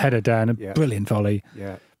 Header down, a brilliant volley.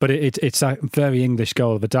 Yeah. But it's a very English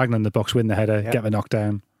goal of a diagonal in the box, win the header, get the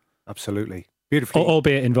knockdown. Absolutely. Beautiful.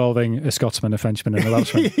 Albeit involving a Scotsman, a Frenchman, and a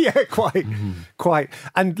Welshman. Quite.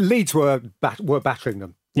 And Leeds were battering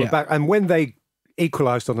them. And when they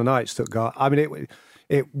equalised on the night, Stuttgart, I mean,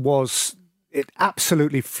 it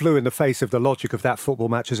absolutely flew in the face of the logic of that football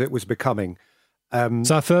match as it was becoming. So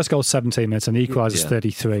our first goal 17 minutes and equalises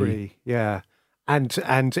 33. Yeah. And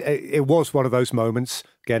it was one of those moments,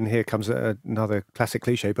 again, here comes another classic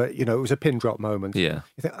cliche, but, it was a pin drop moment. Yeah.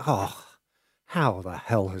 You think, how the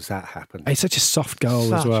hell has that happened? It's such a soft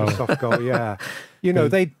goal as well. Such a soft goal, yeah.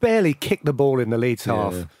 They'd barely kicked the ball in the Leeds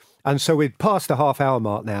half. And so we'd passed the half-hour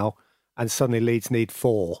mark now, and suddenly Leeds need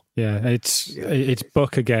 4. Yeah, it's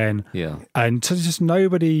Buck again. Yeah. And so just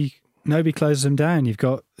nobody closes him down. You've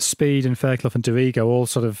got Speed and Fairclough and Dorigo all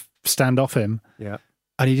sort of stand off him. Yeah.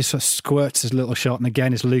 And he just sort of squirts his little shot, and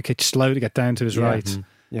again it's Lukic slow to get down to his right.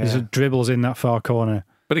 He sort of dribbles in that far corner.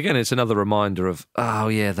 But again, it's another reminder of,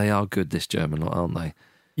 they are good, this German lot, aren't they?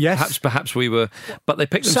 Yes. Perhaps we were, but they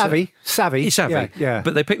picked savvy. Yeah.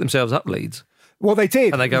 But they picked themselves up, Leeds. Well, they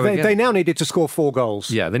did. And they now needed to score 4 goals.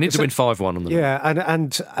 Yeah, they need to win 5-1 on them. Yeah,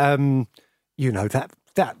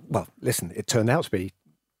 well, listen, it turned out to be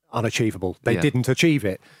unachievable. They didn't achieve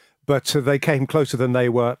it, but they came closer than they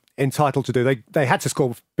were entitled to do. They had to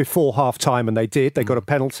score before half-time, and they did. They got a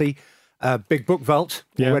penalty. Big Bookveld,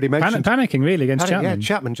 already mentioned. Panicking, really, against Chapman. Yeah,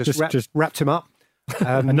 Chapman just wrapped him up.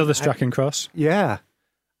 Another Strachan cross. Yeah.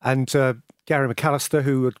 And Gary McAllister,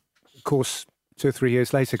 who, of course, 2 or 3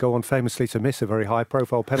 years later go on famously to miss a very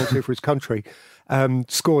high-profile penalty for his country,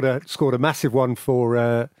 scored a massive one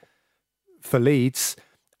for Leeds.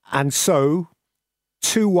 And so,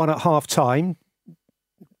 2-1 at half-time,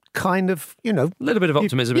 kind of, a little bit of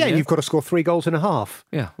optimism. You've got to score 3 goals and a half.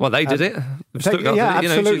 Yeah, well, they did it.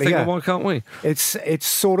 Absolutely. Well, why can't we? It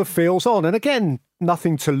sort of feels on. And again,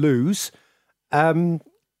 nothing to lose.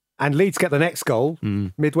 And Leeds get the next goal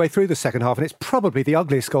midway through the second half, and it's probably the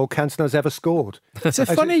ugliest goal Cantona's ever scored. It's a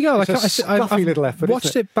funny goal. I've little effort.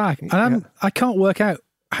 Watched it back, and I can't work out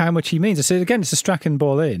how much he means. I said again, it's a Strachan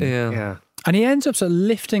ball in. Yeah. And he ends up sort of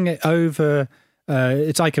lifting it over.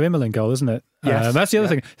 It's Ike Immerlin goal, isn't it? Yes. That's the other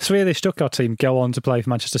thing. 3 of the Stuttgart team go on to play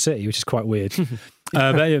for Manchester City, which is quite weird.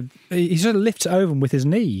 But he sort of lifts it over him with his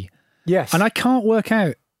knee. Yes. And I can't work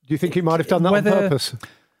out. Do you think he might have done that on purpose?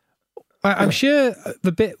 I'm sure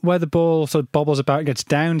the bit where the ball sort of bobbles about and gets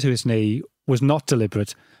down to his knee was not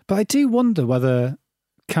deliberate. But I do wonder whether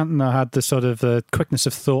Cantona had the sort of the quickness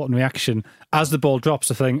of thought and reaction as the ball drops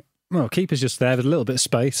to think, well, keeper's just there with a little bit of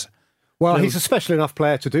space. Well, he's a special enough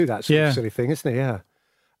player to do that sort of silly thing, isn't he? Yeah.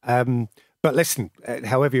 But listen,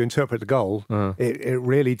 however you interpret the goal, it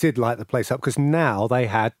really did light the place up, because now they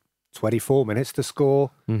had 24 minutes to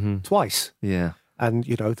score twice. Yeah. And,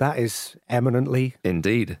 that is eminently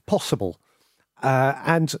indeed possible.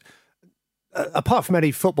 And apart from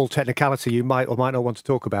any football technicality you might or might not want to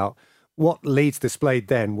talk about, what Leeds displayed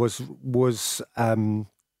then was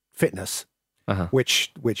fitness.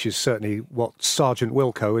 Which is certainly what Sergeant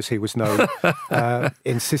Wilco, as he was known,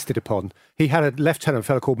 insisted upon. He had a lieutenant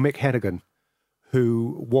fellow called Mick Hennigan,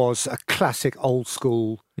 who was a classic old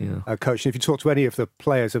school coach. And if you talk to any of the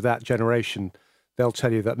players of that generation, they'll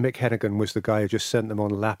tell you that Mick Hennigan was the guy who just sent them on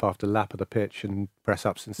lap after lap of the pitch and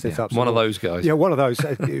press-ups and sit-ups. One of those guys. Yeah, one of those,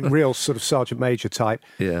 real sort of Sergeant Major type.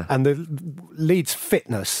 Yeah. And the Leeds'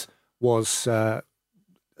 fitness was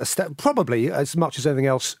probably, as much as anything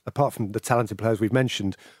else, apart from the talented players we've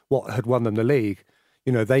mentioned, what had won them the league.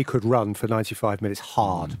 They could run for 95 minutes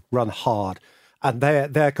run hard. And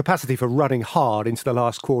their capacity for running hard into the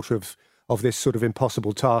last quarter of this sort of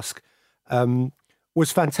impossible task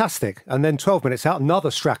was fantastic. And then 12 minutes out, another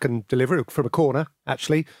Strachan delivery from a corner,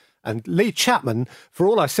 actually. And Lee Chapman, for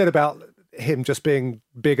all I said about him just being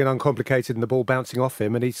big and uncomplicated and the ball bouncing off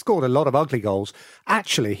him, and he scored a lot of ugly goals,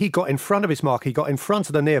 actually, he got in front of his mark, he got in front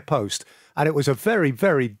of the near post, and it was a very,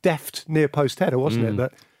 very deft near post header, wasn't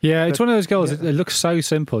it? It's one of those goals. It looks so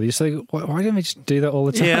simple. You say, why don't we just do that all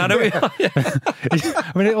the time? Yeah, I know.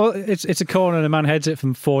 I mean, it's a corner and a man heads it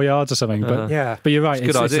from 4 yards or something. But but you're right.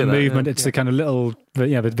 It's the movement. It's the kind of little,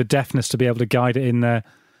 the deftness to be able to guide it in there.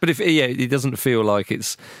 But it doesn't feel like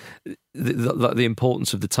it's the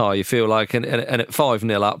importance of the tie. You feel like, and at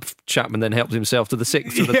 5-0 up, Chapman then helped himself to the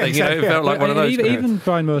sixth of the thing. Exactly. It felt like one of those. Even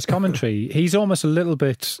Brian Moore's commentary, he's almost a little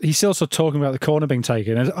bit. He's still sort of talking about the corner being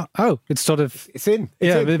taken. And it's sort of it's in.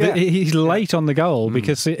 But he's late on the goal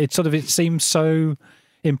because it seems so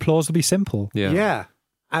implausibly simple. Yeah.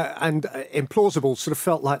 And implausible sort of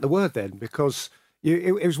felt like the word then, because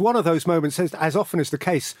it was one of those moments, as often is the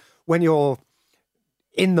case when you're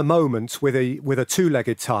in the moment with a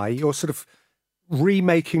two-legged tie, you're sort of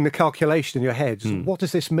remaking the calculation in your head. What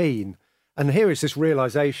does this mean? And here is this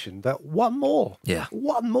realisation that one more.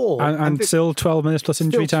 And still 12 minutes plus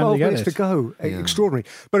injury time to get it. 12 minutes to go. Yeah. Extraordinary.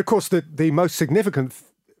 But of course, the most significant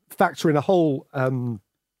factor in the whole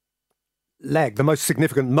leg, the most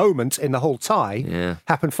significant moment in the whole tie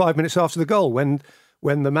happened 5 minutes after the goal, when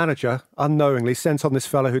the manager unknowingly sent on this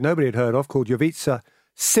fellow who nobody had heard of, called Jovica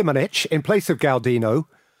Simonic, in place of Galdino,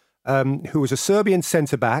 who was a Serbian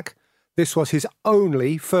centre-back. This was his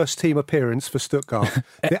only first-team appearance for Stuttgart.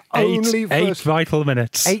 Eight vital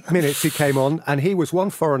minutes. 8 minutes he came on, and he was one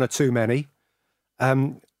foreigner too many.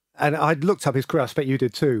 And I'd looked up his career. I expect you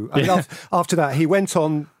did too. And after that, he went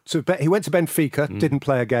to Benfica, didn't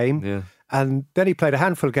play a game. And then he played a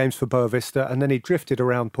handful of games for Boa Vista, and then he drifted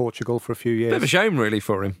around Portugal for a few years. Bit of a shame, really,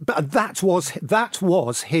 for him. But that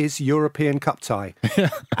was his European Cup tie,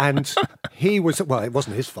 and he was it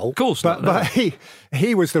wasn't his fault, of course, but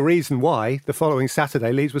he was the reason why the following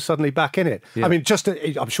Saturday Leeds was suddenly back in it. Yeah. I mean,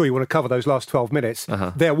 I'm sure you want to cover those last 12 minutes.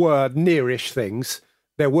 There were nearish things,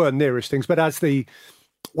 but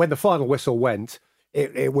when the final whistle went,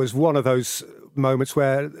 it was one of those moments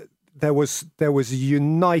where there was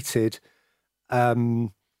united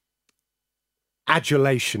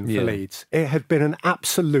adulation for Leeds. It had been an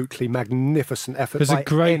absolutely magnificent effort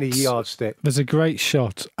any yardstick. There's a great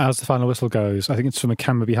shot as the final whistle goes. I think it's from a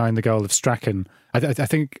camera behind the goal of Strachan. I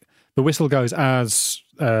think the whistle goes as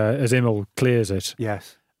Immel clears it.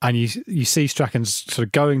 Yes. And you see Strachan's sort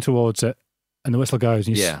of going towards it, and the whistle goes,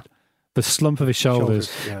 and the slump of his shoulders.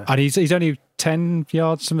 And he's only 10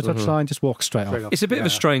 yards from the touchline, just walks straight off. It's a bit of a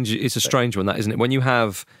strange one, that, isn't it? When you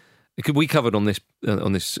have, we covered on this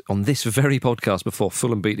very podcast before,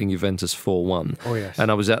 Fulham beating Juventus 4-1. Oh yes. And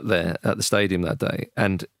I was at the stadium that day,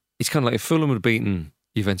 and it's kind of like if Fulham had beaten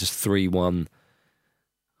Juventus 3-1.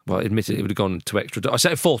 Well, admittedly, it would have gone to extra. I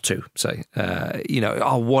say 4-2. Say,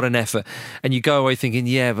 what an effort! And you go away thinking,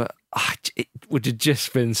 but it would have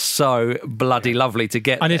just been so bloody lovely to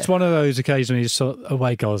get. And it's one of those occasions when you just thought,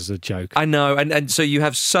 away goals is a joke. I know, and so you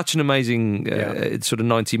have such an amazing sort of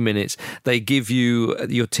 90 minutes. They give you,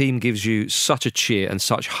 your team gives you such a cheer and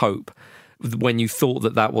such hope when you thought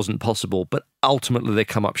that wasn't possible, but ultimately they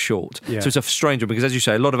come up short. So it's a strange one, because as you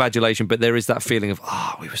say, a lot of adulation, but there is that feeling of,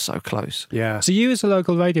 we were so close. Yeah. So you, as a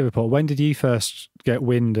local radio reporter, when did you first get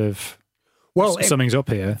wind of something's up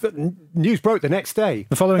here? The news broke the next day.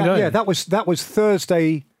 The following day? Yeah, that was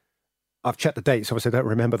Thursday. I've checked the dates, obviously I don't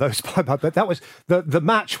remember those, but that was, the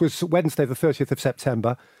match was Wednesday the 30th of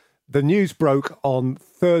September. The news broke on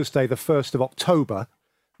Thursday the 1st of October.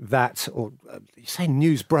 You say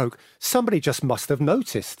news broke, somebody just must have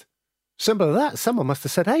noticed. Simple as that. Someone must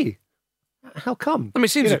have said, hey, how come? I mean, it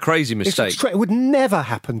seems a crazy mistake. It would never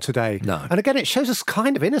happen today. No. And again, it shows us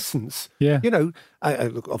kind of innocence. Yeah. Look,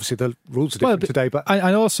 obviously the rules are different today, but...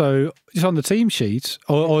 And also, just on the team sheet,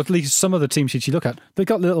 or at least some of the team sheets you look at, they've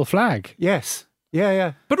got the little flag. Yes.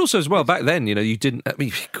 Yeah. But also as well, back then, you didn't,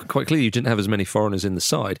 quite clearly you didn't have as many foreigners in the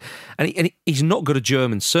side. And he's not got a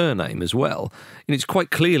German surname as well. And it's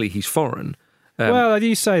quite clearly he's foreign. Well, I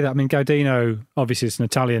do say that. I mean, Gaudino, obviously it's an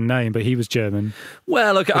Italian name, but he was German.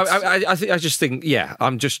 Well, look, I just think,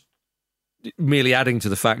 I'm just merely adding to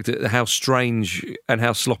the fact that how strange and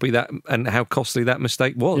how sloppy that and how costly that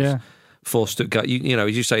mistake was for Stuttgart.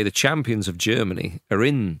 As you say, the champions of Germany are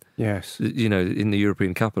in, in the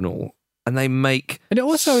European Cup and all. And they make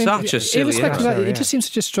such a silly error. It just seems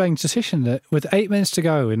such a strange decision that with 8 minutes to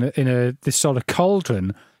go in this sort of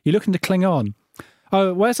cauldron, you're looking to cling on.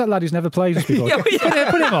 Oh, where's that lad who's never played this before? Put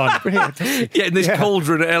him on. In this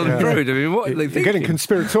cauldron at Ellen Road. I mean, what are they thinking? You're getting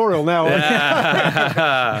conspiratorial now.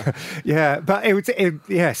 But it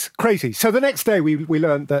was crazy. So the next day we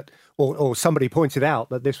learned that, or somebody pointed out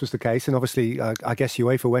that this was the case, and obviously I guess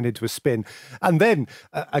UEFA went into a spin. And then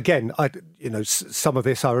again, some of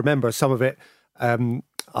this I remember, some of it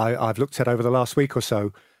I've looked at over the last week or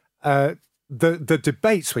so. The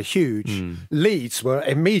debates were huge. Leeds were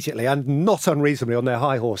immediately and not unreasonably on their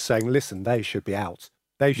high horse saying, listen, they should be out.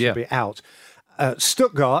 They should be out.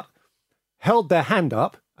 Stuttgart held their hand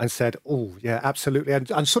up and said, oh, yeah, absolutely,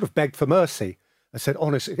 and sort of begged for mercy. I said,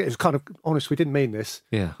 honest, it was kind of honest, we didn't mean this.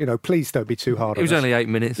 Yeah. Please don't be too hard on us. It was only 8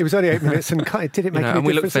 minutes. It was only 8 minutes, and did it make any difference? And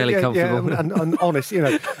we looked fairly comfortable. Yeah, and honest,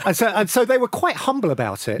 And so they were quite humble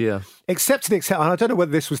about it. Yeah. Except to the extent, and I don't know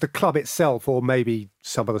whether this was the club itself or maybe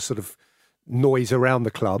some of the sort of noise around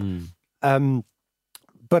the club.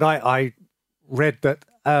 But I read that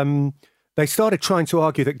they started trying to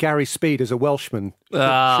argue that Gary Speed as a Welshman should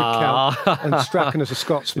count and Strachan as a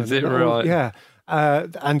Scotsman. Is it right? Yeah.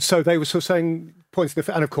 And so they were sort of saying points of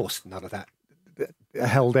the... And of course, none of that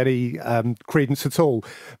held any credence at all.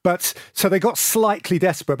 But so they got slightly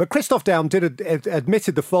desperate. But Christoph Daum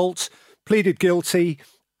admitted the fault, pleaded guilty,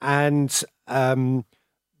 and...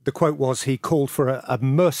 the quote was he called for a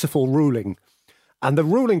merciful ruling. And the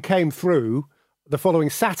ruling came through the following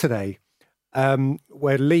Saturday,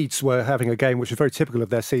 where Leeds were having a game which was very typical of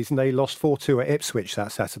their season. They lost 4-2 at Ipswich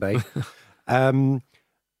that Saturday. And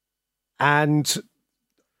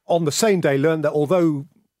on the same day learned that although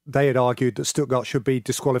they had argued that Stuttgart should be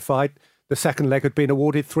disqualified, the second leg had been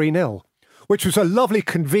awarded 3-0. Which was a lovely,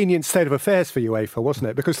 convenient state of affairs for UEFA, wasn't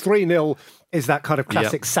it? Because 3-0 is that kind of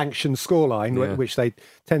classic sanctioned scoreline, which they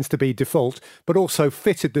tends to be default, but also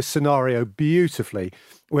fitted this scenario beautifully,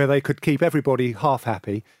 where they could keep everybody half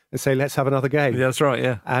happy and say, let's have another game. Yeah, that's right,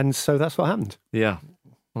 yeah. And so that's what happened. Yeah.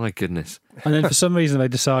 My goodness. And then for some reason they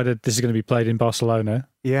decided this is going to be played in Barcelona.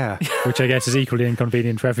 Yeah. Which I guess is equally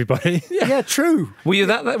inconvenient for everybody. Yeah, true. Were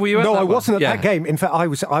you at No, I wasn't at that that game. In fact, I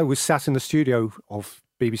was sat in the studio of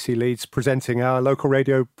BBC Leeds presenting our local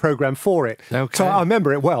radio programme for it. Okay. So I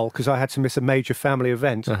remember it well because I had to miss a major family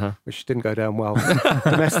event, which didn't go down well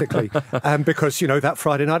domestically. Because, that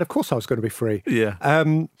Friday night, of course I was going to be free. Yeah.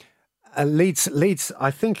 Leeds,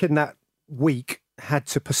 I think in that week, had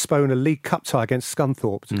to postpone a League Cup tie against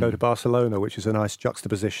Scunthorpe to go to Barcelona, which is a nice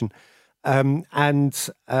juxtaposition. And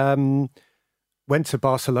went to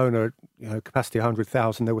Barcelona, capacity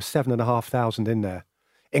 100,000. There were 7,500 in there,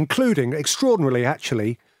 including, extraordinarily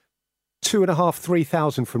actually,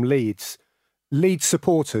 2,500-3,000 from Leeds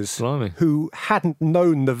supporters who hadn't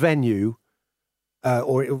known the venue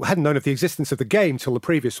or hadn't known of the existence of the game till the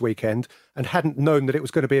previous weekend and hadn't known that it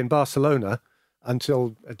was going to be in Barcelona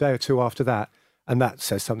until a day or two after that. And that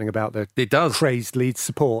says something about the crazed Leeds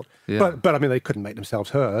support. Yeah. But I mean, they couldn't make themselves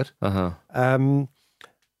heard. And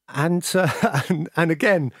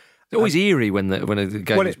again... It's always eerie when a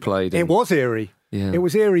game is played. It was eerie. Yeah. It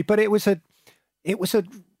was eerie, but it was a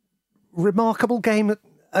remarkable game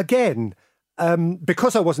again.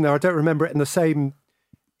 Because I wasn't there, I don't remember it in the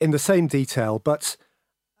same detail. But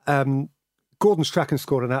Gordon Strachan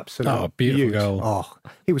scored an absolute beautiful goal. Oh,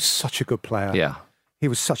 he was such a good player. Yeah. He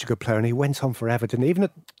was such a good player, and he went on forever, didn't he? Even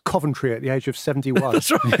at Coventry at the age of 71. That's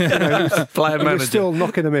right. He was still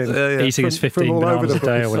knocking them in. Eating his 15 bananas a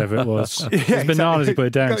day or whatever it was. It was bananas he put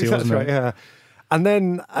it down to, wasn't it? Yeah. And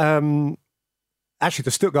then, actually, the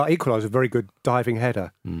Stuttgart equaliser was a very good diving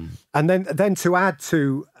header. And then to add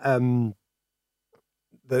to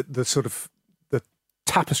the sort of the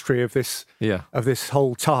tapestry of this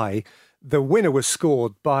whole tie, the winner was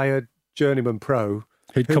scored by a journeyman pro.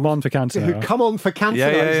 Who'd come on for Cantona.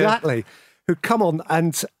 Exactly. Who'd come on,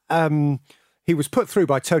 and he was put through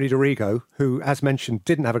by Tony Dorigo, who, as mentioned,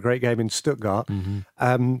 didn't have a great game in Stuttgart.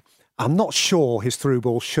 I'm not sure his through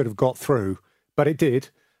ball should have got through, but it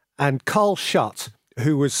did. And Carl Schutt,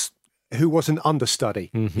 who was an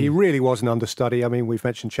understudy. He really was an understudy. I mean, we've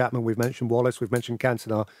mentioned Chapman, we've mentioned Wallace, we've mentioned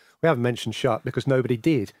Cantona. We haven't mentioned Schutt because nobody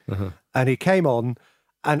did. And he came on,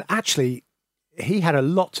 and actually, he had a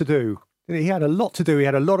lot to do. He had a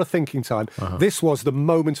lot of thinking time. This was the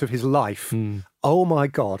moment of his life. Oh, my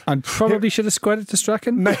God. And probably should have squared it to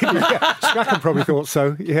Strachan? Maybe, yeah. Strachan probably thought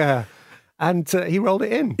so, yeah. And he rolled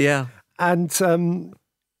it in. Yeah. And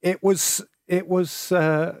it was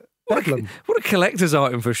bedlam. What a collector's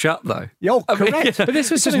item for Schutt, though. Oh, correct. But this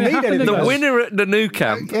was something that happened. The winner at the Nou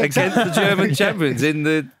Camp against the German champions in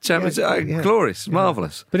the Champions League. Glorious,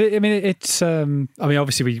 marvellous. But it's.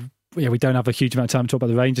 Obviously we don't have a huge amount of time to talk about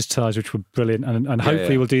the Rangers ties, which were brilliant, and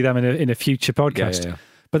hopefully we'll do them in a future podcast. Yeah.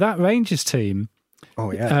 But that Rangers team.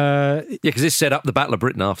 Oh, yeah. Because this set up the Battle of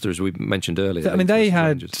Britain after, as we mentioned earlier. I mean, they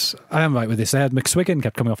had... I am right with this. They had McSwiggan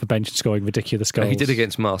kept coming off the bench and scoring ridiculous goals. He did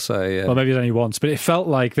against Marseille, yeah. Well, maybe it was only once, but it felt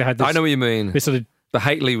like they had this... I know what you mean. This sort of... But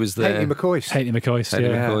Haitley was there. Haitley McCoist,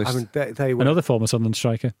 yeah. I mean, they were... Another former Sunderland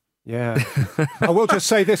striker. Yeah. I will just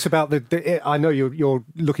say this about I know you're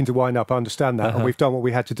looking to wind up, I understand that, and we've done what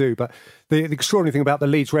we had to do, but the extraordinary thing about the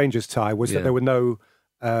Leeds Rangers tie was that there were no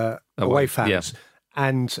away fans. Yeah.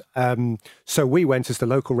 And so we went as the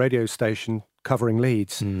local radio station covering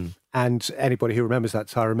Leeds. And anybody who remembers that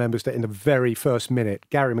tie remembers that in the very first minute,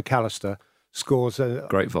 Gary McAllister scores a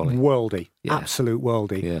great volley. Worldie, absolute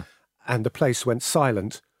worldie. Yeah. And the place went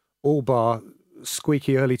silent, all bar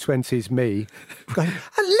squeaky early 20s me going,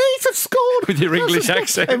 and Leeds have scored! With your English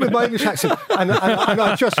accent. And with my English accent. And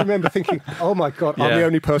I just remember thinking, oh my God, I'm the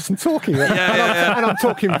only person talking there. And I'm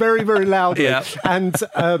talking very, very loudly. Yeah. And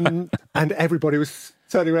everybody was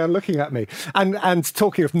turning around looking at me. And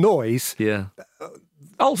talking of noise... Yeah.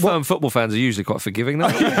 Old firm football fans are usually quite forgiving, though.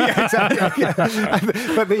 Yeah, exactly. Yeah.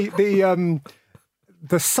 But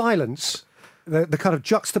the silence, the kind of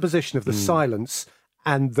juxtaposition of the silence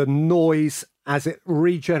and the noise as it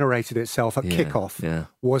regenerated itself at kickoff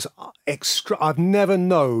was extra. I've never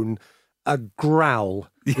known a growl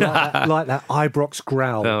like that Ibrox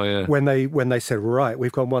growl when they said, right,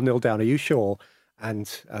 we've gone 1-0 down. Are you sure? And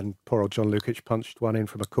poor old John Lukic punched one in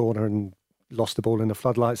from a corner and lost the ball in the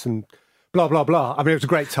floodlights and blah, blah, blah. I mean, it was a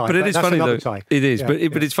great tie. But it is funny, though. Tie. It is.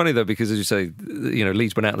 But it's funny, though, because as you say,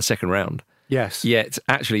 Leeds went out in the second round. Yes. Yet,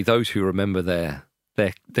 actually, those who remember their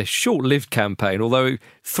short-lived campaign, although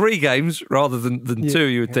 3 games rather than 2,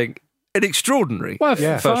 you would think, an extraordinary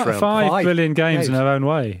first round. 5 brilliant games in their own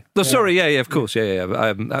way. No, sorry, of course,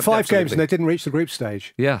 5 absolutely. games and they didn't reach the group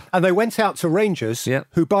stage. Yeah. And they went out to Rangers,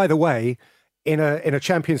 who, by the way, in a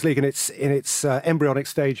Champions League in its embryonic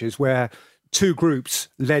stages where 2 groups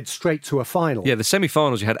led straight to a final. Yeah, the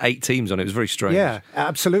semi-finals, you had 8 teams on it. It was very strange. Yeah,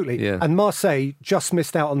 absolutely. Yeah. And Marseille just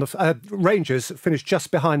missed out on the... Rangers finished just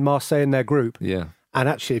behind Marseille in their group. Yeah. And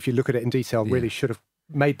actually, if you look at it in detail, really should have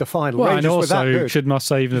made the final. Well, Rangers and also, were that good. should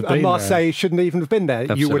Marseille even have been Marseille there? shouldn't even have been there,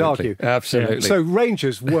 Absolutely. you would argue. Absolutely. So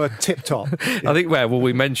Rangers were tip-top. I think,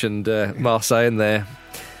 we mentioned Marseille in there.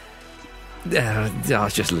 I'll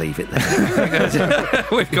just leave it there.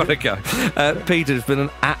 We've got to go. Peter, it's been an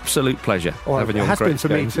absolute pleasure having you on. It has been for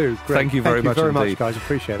me Games. too. Great. Thank you very much indeed. Much, guys.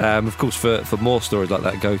 Appreciate it. Of course, for more stories like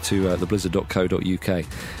that, go to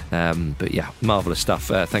theblizzard.co.uk. But yeah, marvellous stuff.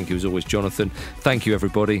 Thank you as always, Jonathan. Thank you,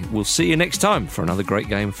 everybody. We'll see you next time for another great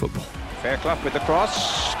game of football. Fairclough with the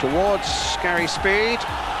cross towards Gary Speed.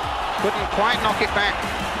 Couldn't quite knock it back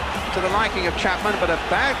to the liking of Chapman, but a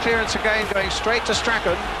bad clearance again going straight to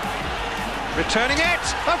Strachan. Returning it,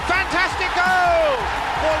 a fantastic goal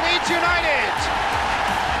for Leeds United.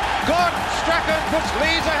 Gordon Strachan puts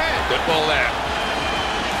Leeds ahead. Good ball there.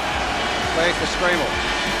 Play for Scramble.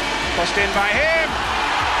 Crossed in by him.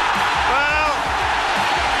 Well,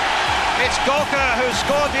 it's Golka who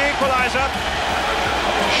scored the equaliser.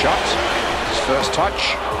 Shot, his first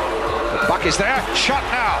touch. The buck is there, shot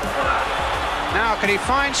now. Now can he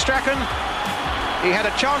find Strachan? He had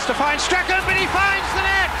a chance to find Strachan, but he finds the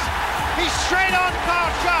net. He's straight on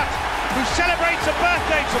Carl Schutt, who celebrates a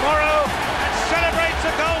birthday tomorrow and celebrates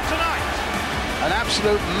a goal tonight. An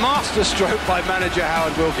absolute masterstroke by manager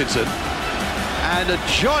Howard Wilkinson. And a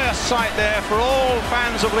joyous sight there for all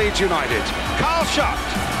fans of Leeds United. Carl Schutt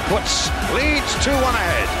puts Leeds 2-1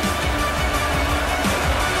 ahead.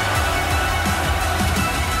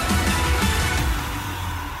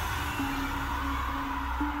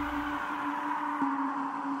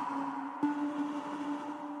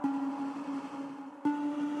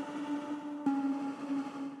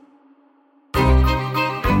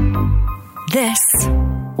 This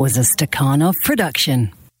was a Stakhanov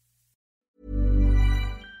production.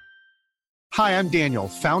 Hi, I'm Daniel,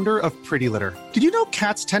 founder of Pretty Litter. Did you know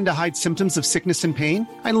cats tend to hide symptoms of sickness and pain?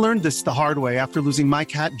 I learned this the hard way after losing my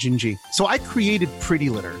cat, Gingy. So I created Pretty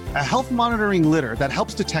Litter, a health monitoring litter that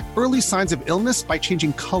helps detect early signs of illness by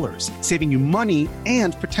changing colors, saving you money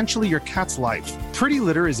and potentially your cat's life. Pretty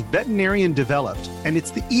Litter is veterinarian developed, and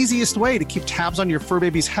it's the easiest way to keep tabs on your fur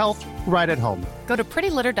baby's health right at home. Go to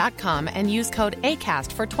prettylitter.com and use code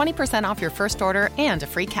ACAST for 20% off your first order and a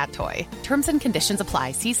free cat toy. Terms and conditions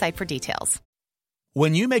apply. See site for details.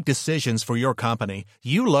 When you make decisions for your company,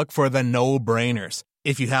 you look for the no-brainers.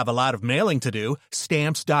 If you have a lot of mailing to do,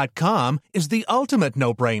 Stamps.com is the ultimate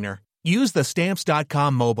no-brainer. Use the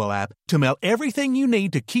Stamps.com mobile app to mail everything you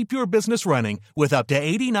need to keep your business running with up to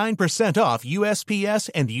 89% off USPS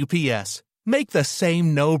and UPS. Make the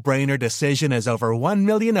same no-brainer decision as over 1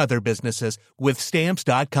 million other businesses with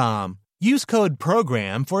Stamps.com. Use code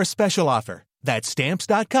PROGRAM for a special offer. That's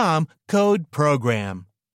Stamps.com, code PROGRAM.